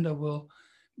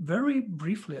very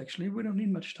briefly, actually, we don't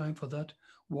need much time for that,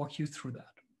 walk you through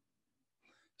that.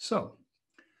 So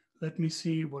let me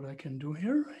see what I can do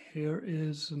here. Here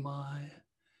is my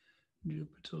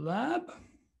Jupyter Lab.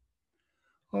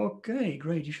 Okay,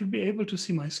 great. You should be able to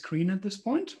see my screen at this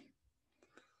point.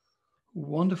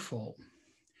 Wonderful.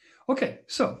 Okay,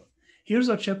 so here's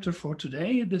our chapter for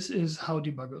today. This is how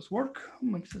debuggers work. I'll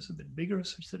make this a bit bigger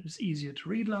such that it's easier to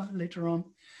read later on.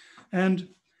 And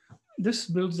this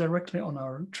builds directly on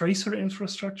our tracer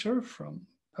infrastructure from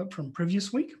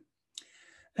previous week.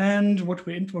 And what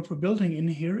we're building in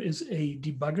here is a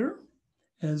debugger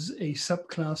as a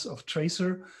subclass of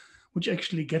tracer, which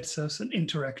actually gets us an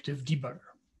interactive debugger.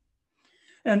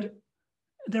 And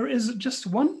there is just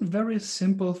one very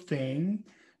simple thing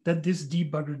that this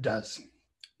debugger does.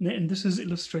 And this is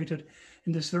illustrated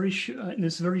in this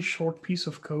very short piece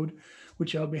of code,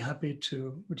 which I'll be happy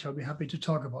to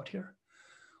talk about here.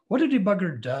 What a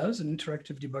debugger does, an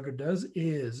interactive debugger does,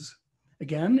 is,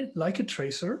 again, like a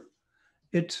tracer,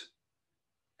 it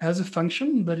has a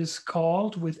function that is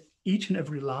called with each and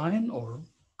every line or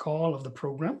call of the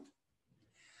program.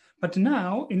 But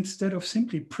now, instead of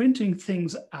simply printing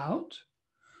things out,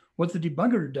 what the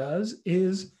debugger does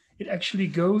is it actually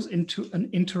goes into an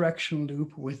interaction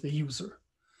loop with the user.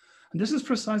 And this is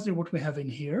precisely what we have in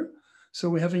here. So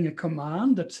we're having a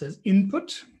command that says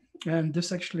input, and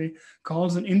this actually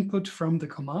calls an input from the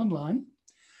command line.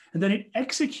 And then it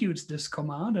executes this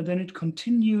command, and then it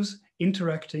continues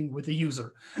interacting with the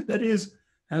user. That is,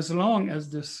 as long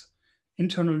as this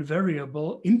internal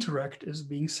variable interact is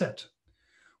being set.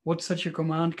 What such a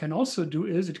command can also do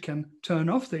is it can turn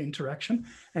off the interaction,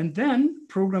 and then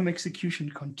program execution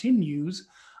continues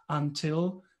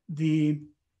until the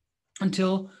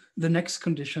next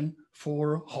condition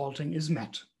for halting is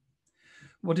met.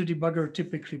 What a debugger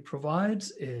typically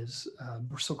provides is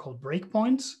so-called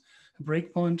breakpoints. A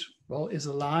breakpoint, well, is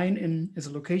a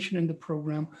location in the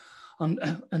program,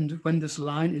 and when this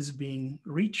line is being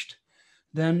reached,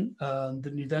 then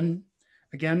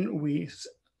again we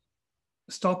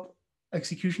stop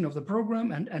execution of the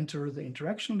program and enter the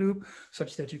interaction loop,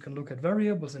 such that you can look at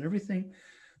variables and everything.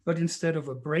 But instead of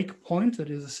a breakpoint that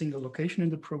is a single location in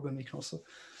the program, you can also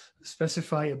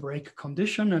specify a break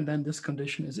condition, and then this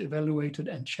condition is evaluated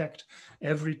and checked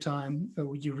every time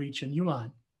you reach a new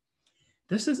line.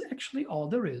 This is actually all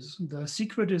there is. The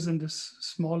secret is in this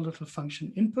small little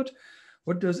function input.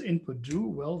 What does input do?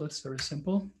 Well, that's very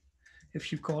simple.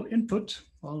 If you call input,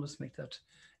 well, let's make that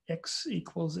x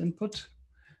equals input.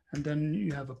 And then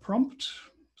you have a prompt.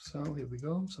 So here we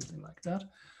go, something like that.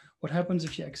 What happens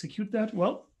if you execute that?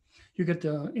 Well, you get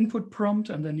the input prompt,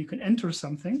 and then you can enter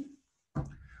something.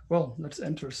 Well, let's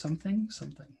enter something,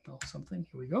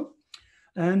 here we go.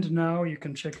 And now you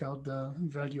can check out the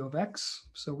value of x.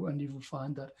 So, and you will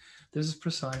find that this is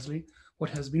precisely what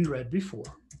has been read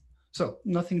before. So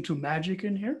nothing too magic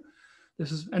in here.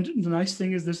 And the nice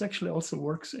thing is this actually also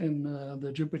works in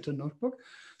the Jupyter Notebook.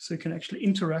 So you can actually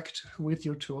interact with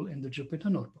your tool in the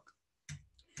Jupyter Notebook.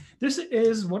 This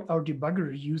is what our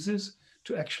debugger uses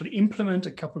to actually implement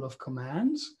a couple of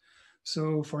commands.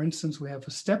 So for instance, we have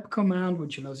a step command,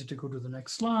 which allows you to go to the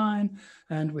next line.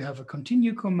 And we have a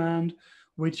continue command,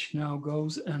 which now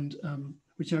goes and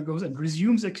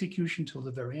resumes execution till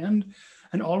the very end.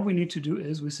 And all we need to do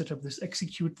is we set up this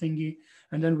execute thingy,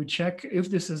 and then we check if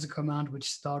this is a command which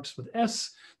starts with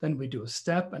S, then we do a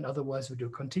step, and otherwise we do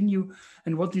continue.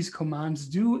 And what these commands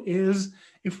do is,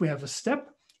 if we have a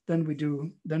step, then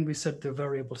we set the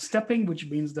variable stepping, which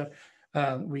means that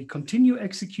we continue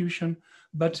execution,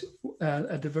 but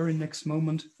at the very next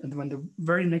moment, and when the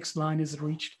very next line is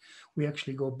reached, we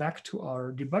actually go back to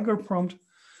our debugger prompt.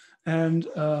 And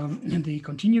the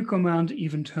continue command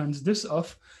even turns this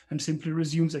off and simply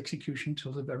resumes execution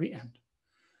till the very end.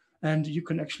 And you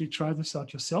can actually try this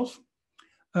out yourself.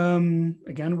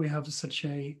 Again, we have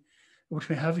what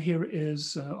we have here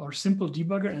is our simple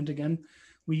debugger. And again,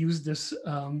 we use this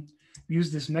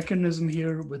mechanism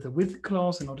here with the with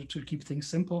clause in order to keep things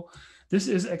simple. This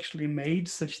is actually made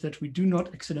such that we do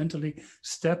not accidentally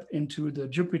step into the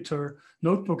Jupyter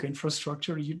notebook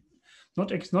infrastructure. You're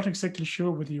not exactly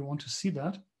sure whether you want to see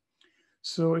that.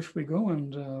 So if we go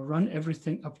and run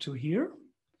everything up to here,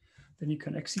 then you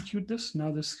can execute this.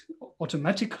 Now this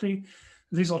automatically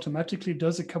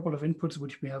does a couple of inputs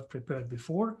which we have prepared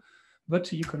before,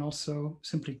 but you can also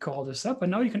simply call this up,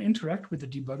 and now you can interact with the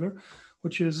debugger,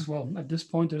 which is, well, at this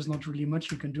point, there's not really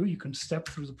much you can do. You can step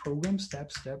through the program,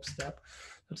 step, step, step.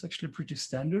 That's actually pretty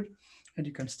standard. And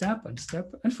you can step and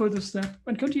further step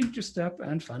and continue to step.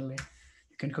 And finally,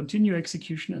 you can continue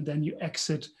execution, and then you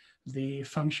exit the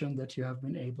function that you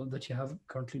have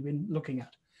currently been looking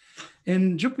at.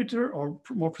 In Jupyter, or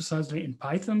more precisely in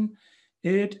Python,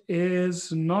 it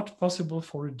is not possible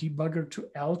for a debugger to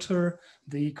alter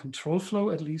the control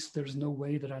flow. At least there's no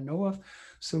way that I know of.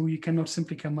 So you cannot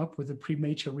simply come up with a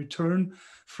premature return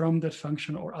from that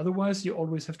function, or otherwise you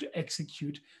always have to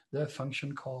execute the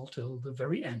function call till the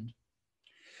very end.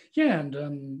 Yeah,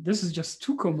 and this is just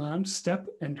two commands, step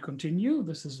and continue.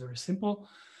 This is very simple.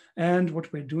 And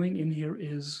what we're doing in here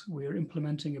is we're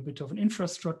implementing a bit of an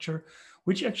infrastructure,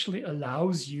 which actually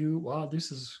allows you, wow,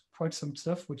 this is quite some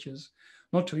stuff, which is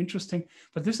not too interesting,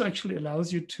 but this actually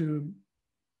allows you to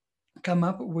come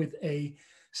up with a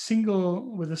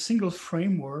single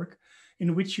framework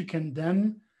in which you can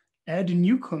then add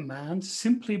new commands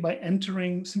simply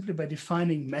by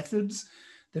defining methods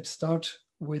that start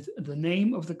with the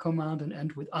name of the command and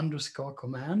end with underscore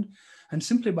command. And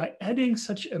simply by adding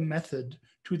such a method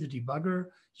to the debugger,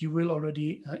 you will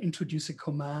already introduce a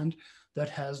command that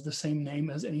has the same name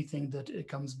as anything that it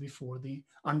comes before the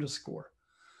underscore.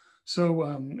 So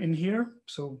in here,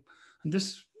 and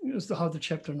this is how the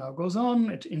chapter now goes on.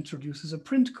 It introduces a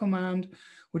print command,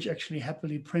 which actually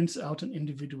happily prints out an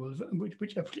individual,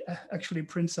 which actually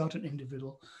prints out an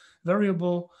individual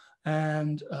variable,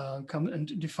 and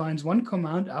defines one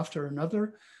command after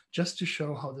another. Just to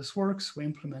show how this works, we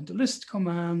implement a list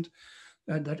command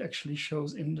that actually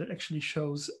shows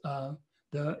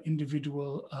the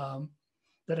individual,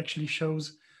 that actually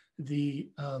shows the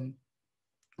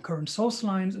current source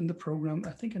lines in the program.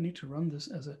 I think I need to run this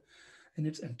in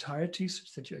its entirety so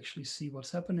that you actually see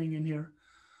what's happening in here.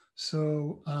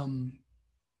 So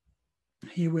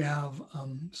here we have,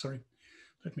 sorry,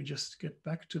 let me just get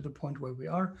back to the point where we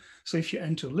are. So if you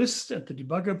enter list at the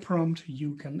debugger prompt,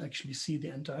 you can actually see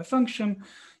the entire function.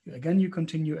 Again, you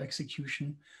continue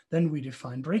execution. Then we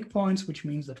define breakpoints, which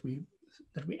means that we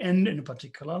end in a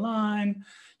particular line.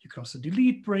 You can also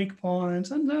delete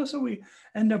breakpoints. And so we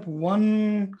end up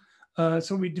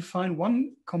so we define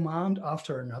one command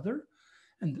after another.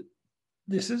 And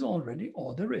this is already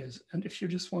all there is. And if you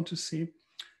just want to see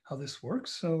how this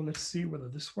works, so let's see whether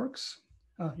this works.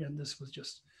 Yeah, this was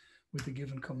just with the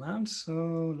given commands.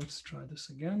 So let's try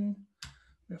this again.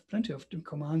 We have plenty of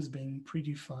commands being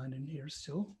predefined in here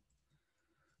still.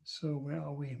 So where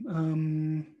are we?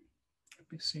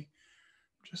 Let me see.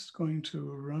 I'm just going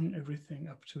to run everything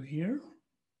up to here.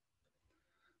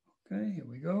 Okay, here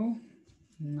we go.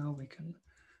 Now we can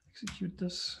execute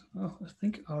this. Oh, I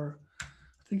think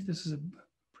this is a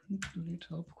print, delete,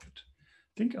 help, quit.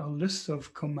 I think our list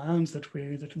of commands that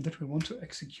we want to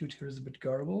execute here is a bit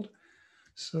garbled.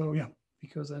 So yeah,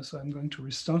 because so I'm going to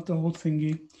restart the whole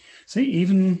thingy. See,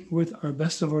 even with our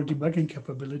best of our debugging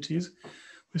capabilities,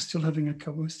 we're still having a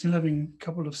couple of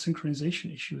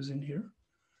synchronization issues in here.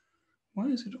 Why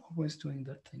is it always doing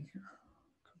that thing here?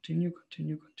 Continue,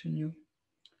 continue, continue,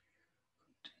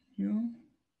 continue,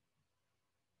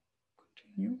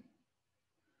 continue.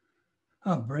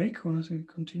 Break, when I say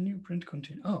continue, print,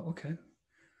 continue. Oh, okay.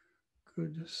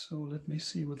 Good, so let me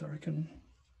see whether I can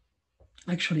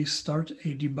actually start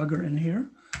a debugger in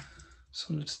here.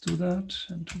 So let's do that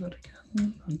and do that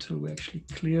again until we actually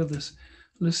clear this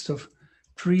list of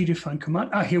predefined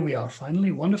command. Here we are,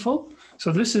 finally, wonderful.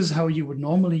 So this is how you would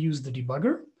normally use the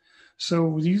debugger.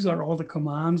 So these are all the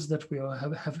commands that we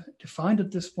have defined at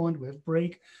this point. We have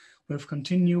break, we have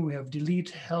continue, we have delete,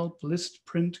 help, list,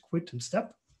 print, quit, and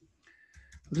step.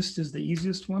 List is the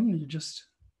easiest one. You just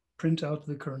print out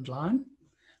the current line.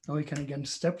 Now we can again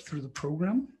step through the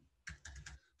program.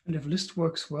 And if list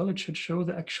works well, it should show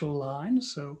the actual line.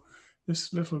 So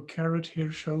this little caret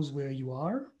here shows where you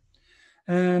are.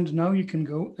 And now you can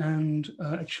go and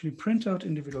actually print out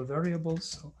individual variables.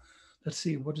 So let's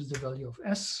see, what is the value of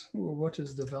S, or what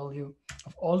is the value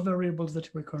of all variables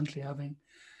that we're currently having.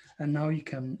 And now you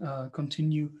can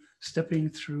continue stepping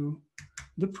through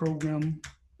the program,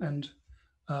 and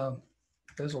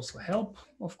there's also help,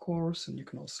 of course, and you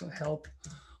can also help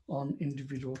on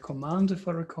individual commands, if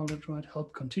I recall it right,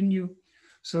 help continue.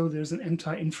 So there's an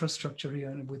entire infrastructure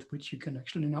here with which you can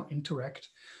actually now interact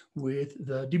with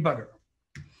the debugger.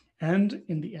 And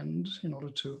in the end, in order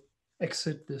to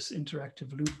exit this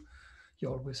interactive loop, you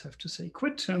always have to say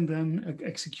quit, and then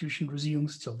execution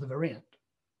resumes till the very end.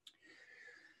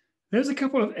 There's a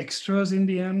couple of extras in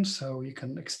the end, so you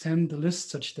can extend the list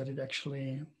such that it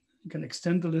actually,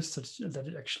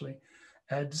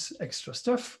 adds extra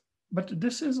stuff, but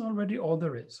this is already all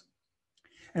there is.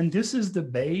 And this is the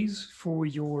base for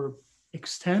your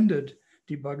extended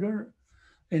debugger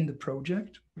in the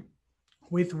project,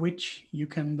 with which you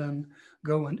can then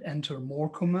go and enter more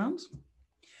commands.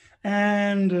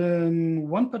 And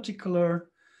one particular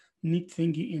neat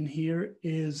thingy in here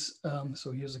is,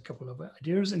 so here's a couple of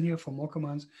ideas in here for more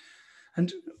commands.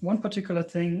 And one particular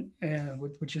thing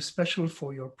which is special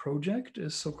for your project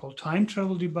is so-called time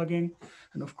travel debugging.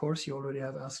 And of course, you already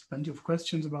have asked plenty of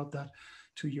questions about that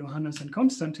to Johannes and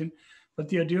Konstantin. But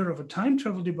the idea of a time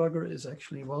travel debugger is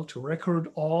actually, well, to record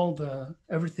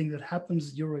everything that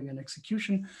happens during an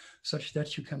execution, such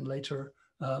that you can later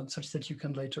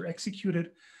execute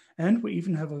it. And we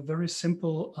even have a very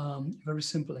simple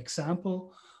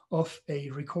example of a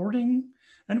recording.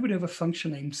 And we have a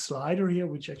function named slider here,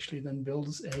 which actually then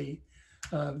builds a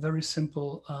very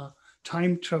simple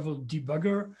time travel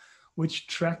debugger, which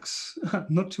tracks,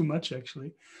 not too much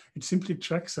actually, it simply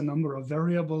tracks a number of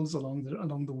variables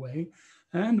along the way.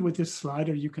 And with this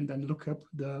slider, you can then look up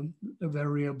the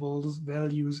variables,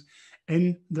 values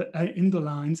in the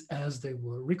lines as they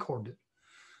were recorded.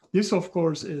 This, of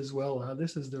course, is, well,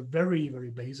 this is the very, very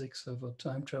basics of a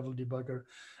time travel debugger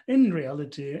in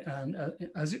reality. And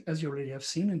as you already have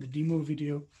seen in the demo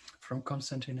video from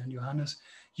Konstantin and Johannes,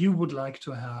 you would like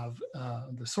to have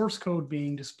the source code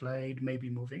being displayed, maybe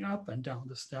moving up and down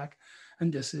the stack.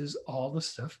 And this is all the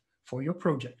stuff for your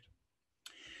project.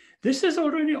 This is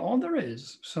already all there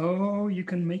is. So you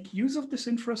can make use of this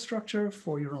infrastructure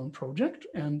for your own project.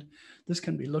 And this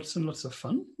can be lots and lots of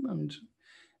fun. And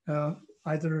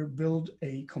either build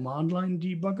a command line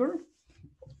debugger,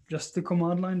 just the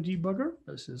command line debugger,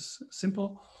 this is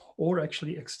simple, or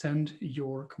actually extend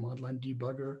your command line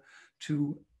debugger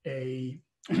to a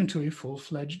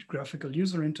full-fledged graphical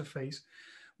user interface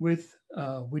with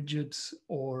widgets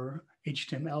or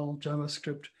HTML,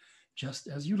 JavaScript, just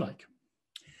as you like.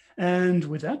 And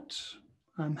with that,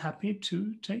 I'm happy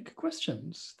to take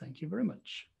questions. Thank you very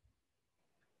much.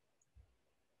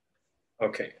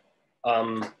 Okay.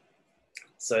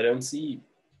 So I don't see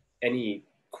any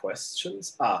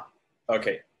questions.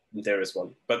 Okay, there is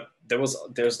one. But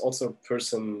there's also a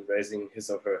person raising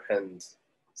his or her hand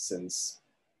since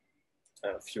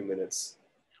a few minutes.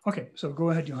 Okay, so go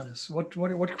ahead, Johannes.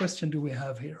 What question do we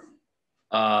have here?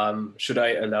 Should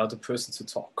I allow the person to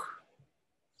talk?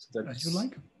 So as you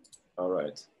like. All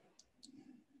right.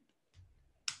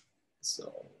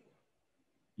 So,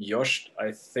 Josh,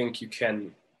 I think you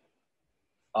can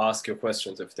ask your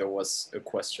questions if there was a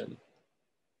question.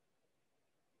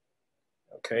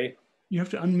 Okay. You have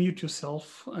to unmute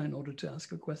yourself in order to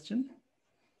ask a question.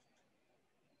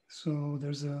 So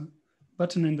there's a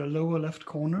button in the lower left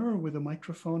corner with a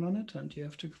microphone on it, and you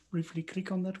have to briefly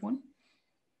click on that one.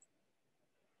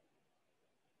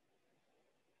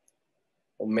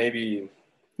 Or maybe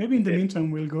in the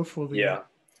meantime, we'll go for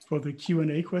the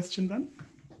Q&A question then.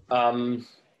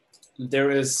 There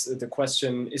is the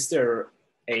question, is there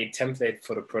a template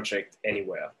for the project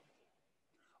anywhere?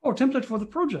 Oh, template for the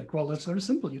project. Well, that's very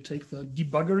simple. You take the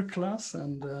debugger class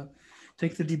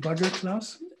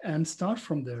and start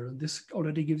from there. This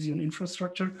already gives you an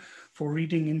infrastructure for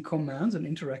reading in commands and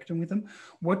interacting with them.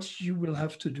 What you will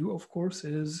have to do, of course,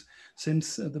 is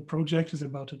since the project is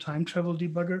about a time travel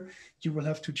debugger, you will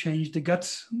have to change the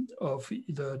guts of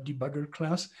the debugger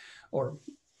class, or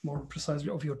more precisely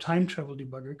of your time travel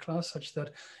debugger class, such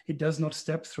that it does not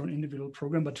step through an individual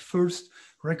program, but first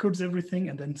records everything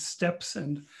and then steps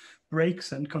and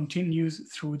breaks and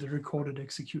continues through the recorded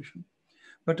execution.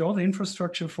 But all the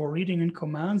infrastructure for reading in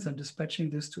commands and dispatching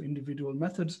this to individual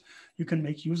methods, you can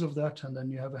make use of that, and then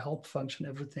you have a help function,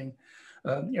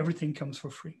 everything comes for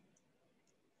free.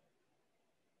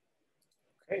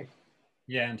 Okay.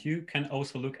 Yeah, and you can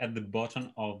also look at the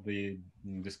bottom of the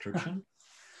description.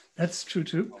 That's true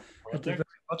too. At the very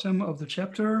bottom of the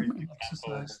chapter, in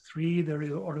exercise 3, there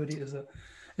already is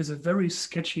a very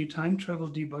sketchy time travel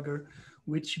debugger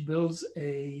which builds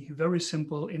a very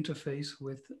simple interface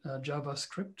with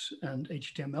JavaScript and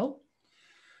HTML.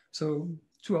 So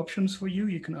 2 options for you.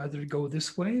 You can either go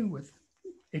this way with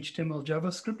HTML,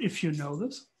 JavaScript, if you know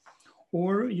this,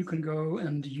 or you can go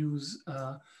and use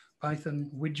Python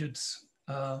widgets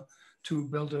to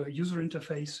build a user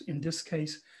interface. In this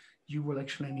case, you will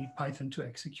actually need Python to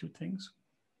execute things.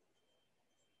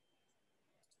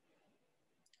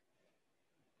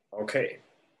 Okay.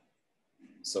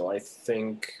 So I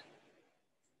think,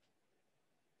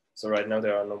 so right now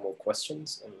there are no more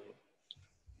questions, and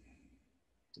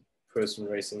the person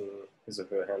raising his or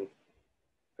her hand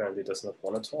apparently does not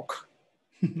want to talk.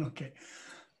 Okay.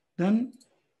 Then,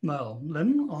 well,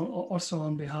 then also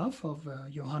on behalf of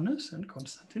Johannes and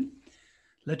Konstantin,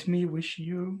 let me wish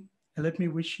you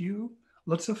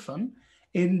lots of fun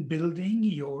in building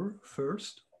your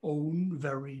first own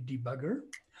very debugger.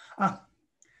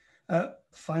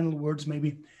 Final words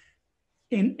maybe.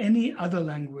 In any other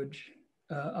language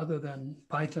other than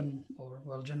Python, or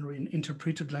well, generally in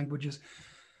interpreted languages,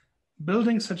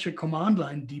 building such a command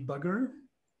line debugger,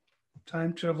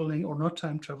 time traveling or not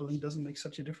time traveling doesn't make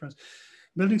such a difference.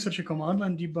 Building such a command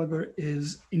line debugger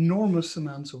is enormous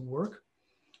amounts of work.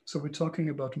 So we're talking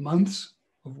about months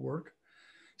of work,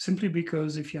 simply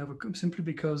because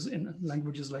in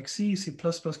languages like C, C++,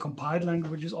 compiled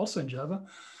languages, also in Java,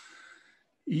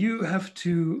 you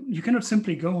cannot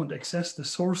simply go and access the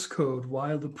source code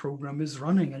while the program is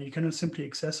running, and you cannot simply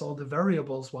access all the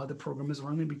variables while the program is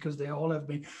running, because they all have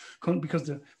been, because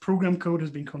the program code has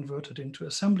been converted into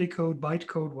assembly code,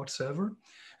 bytecode, whatsoever,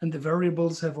 and the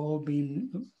variables have all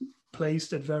been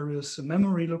placed at various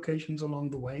memory locations along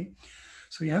the way.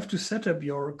 So you have to set up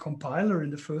your compiler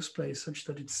in the first place such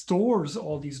that it stores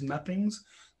all these mappings,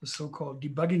 the so-called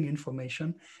debugging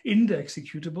information, in the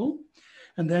executable.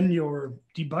 And then your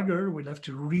debugger will have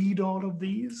to read all of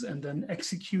these and then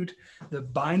execute the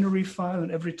binary file.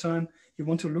 And every time you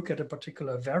want to look at a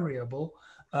particular variable,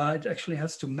 it actually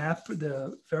has to map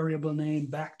the variable name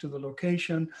back to the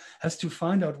location, has to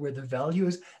find out where the value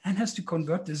is, and has to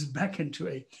convert this back into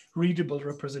a readable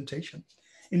representation.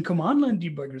 In command line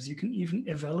debuggers, you can even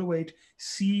evaluate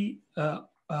C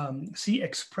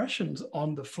expressions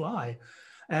on the fly.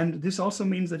 And this also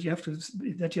means that you have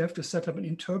to set up an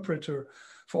interpreter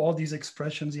for all these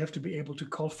expressions. You have to be able to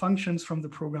call functions from the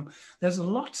program. There's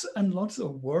lots and lots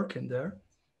of work in there.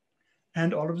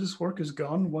 And all of this work is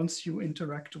gone once you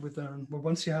interact with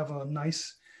once you have a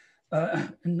nice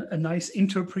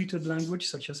interpreted language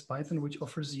such as Python, which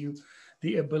offers you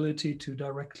the ability to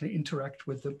directly interact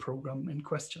with the program in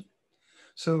question.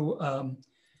 So,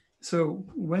 so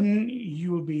when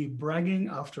you will be bragging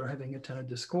after having attended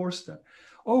this course that,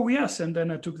 oh yes, and then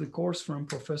I took the course from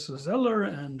Professor Zeller,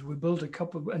 and we built 4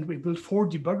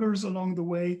 debuggers along the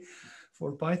way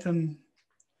for Python.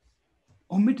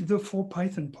 Omit the for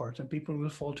Python part and people will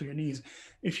fall to your knees.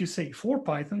 If you say for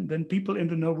Python, then people in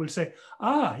the know will say,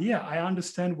 ah, yeah, I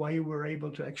understand why you were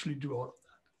able to actually do all of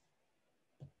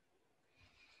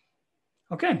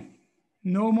that. Okay,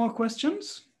 no more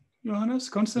questions, Johannes,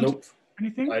 Konstantin? Nope.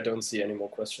 Anything? I don't see any more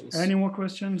questions. Any more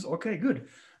questions? Okay, good.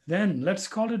 Then let's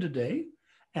call it a day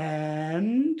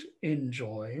and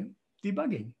enjoy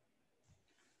debugging.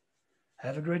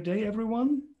 Have a great day,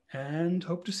 everyone, and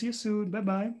hope to see you soon.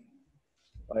 Bye-bye.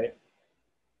 Bye.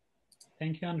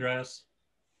 Thank you, Andreas.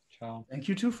 Ciao. Thank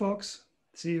you too, folks.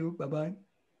 See you. Bye-bye.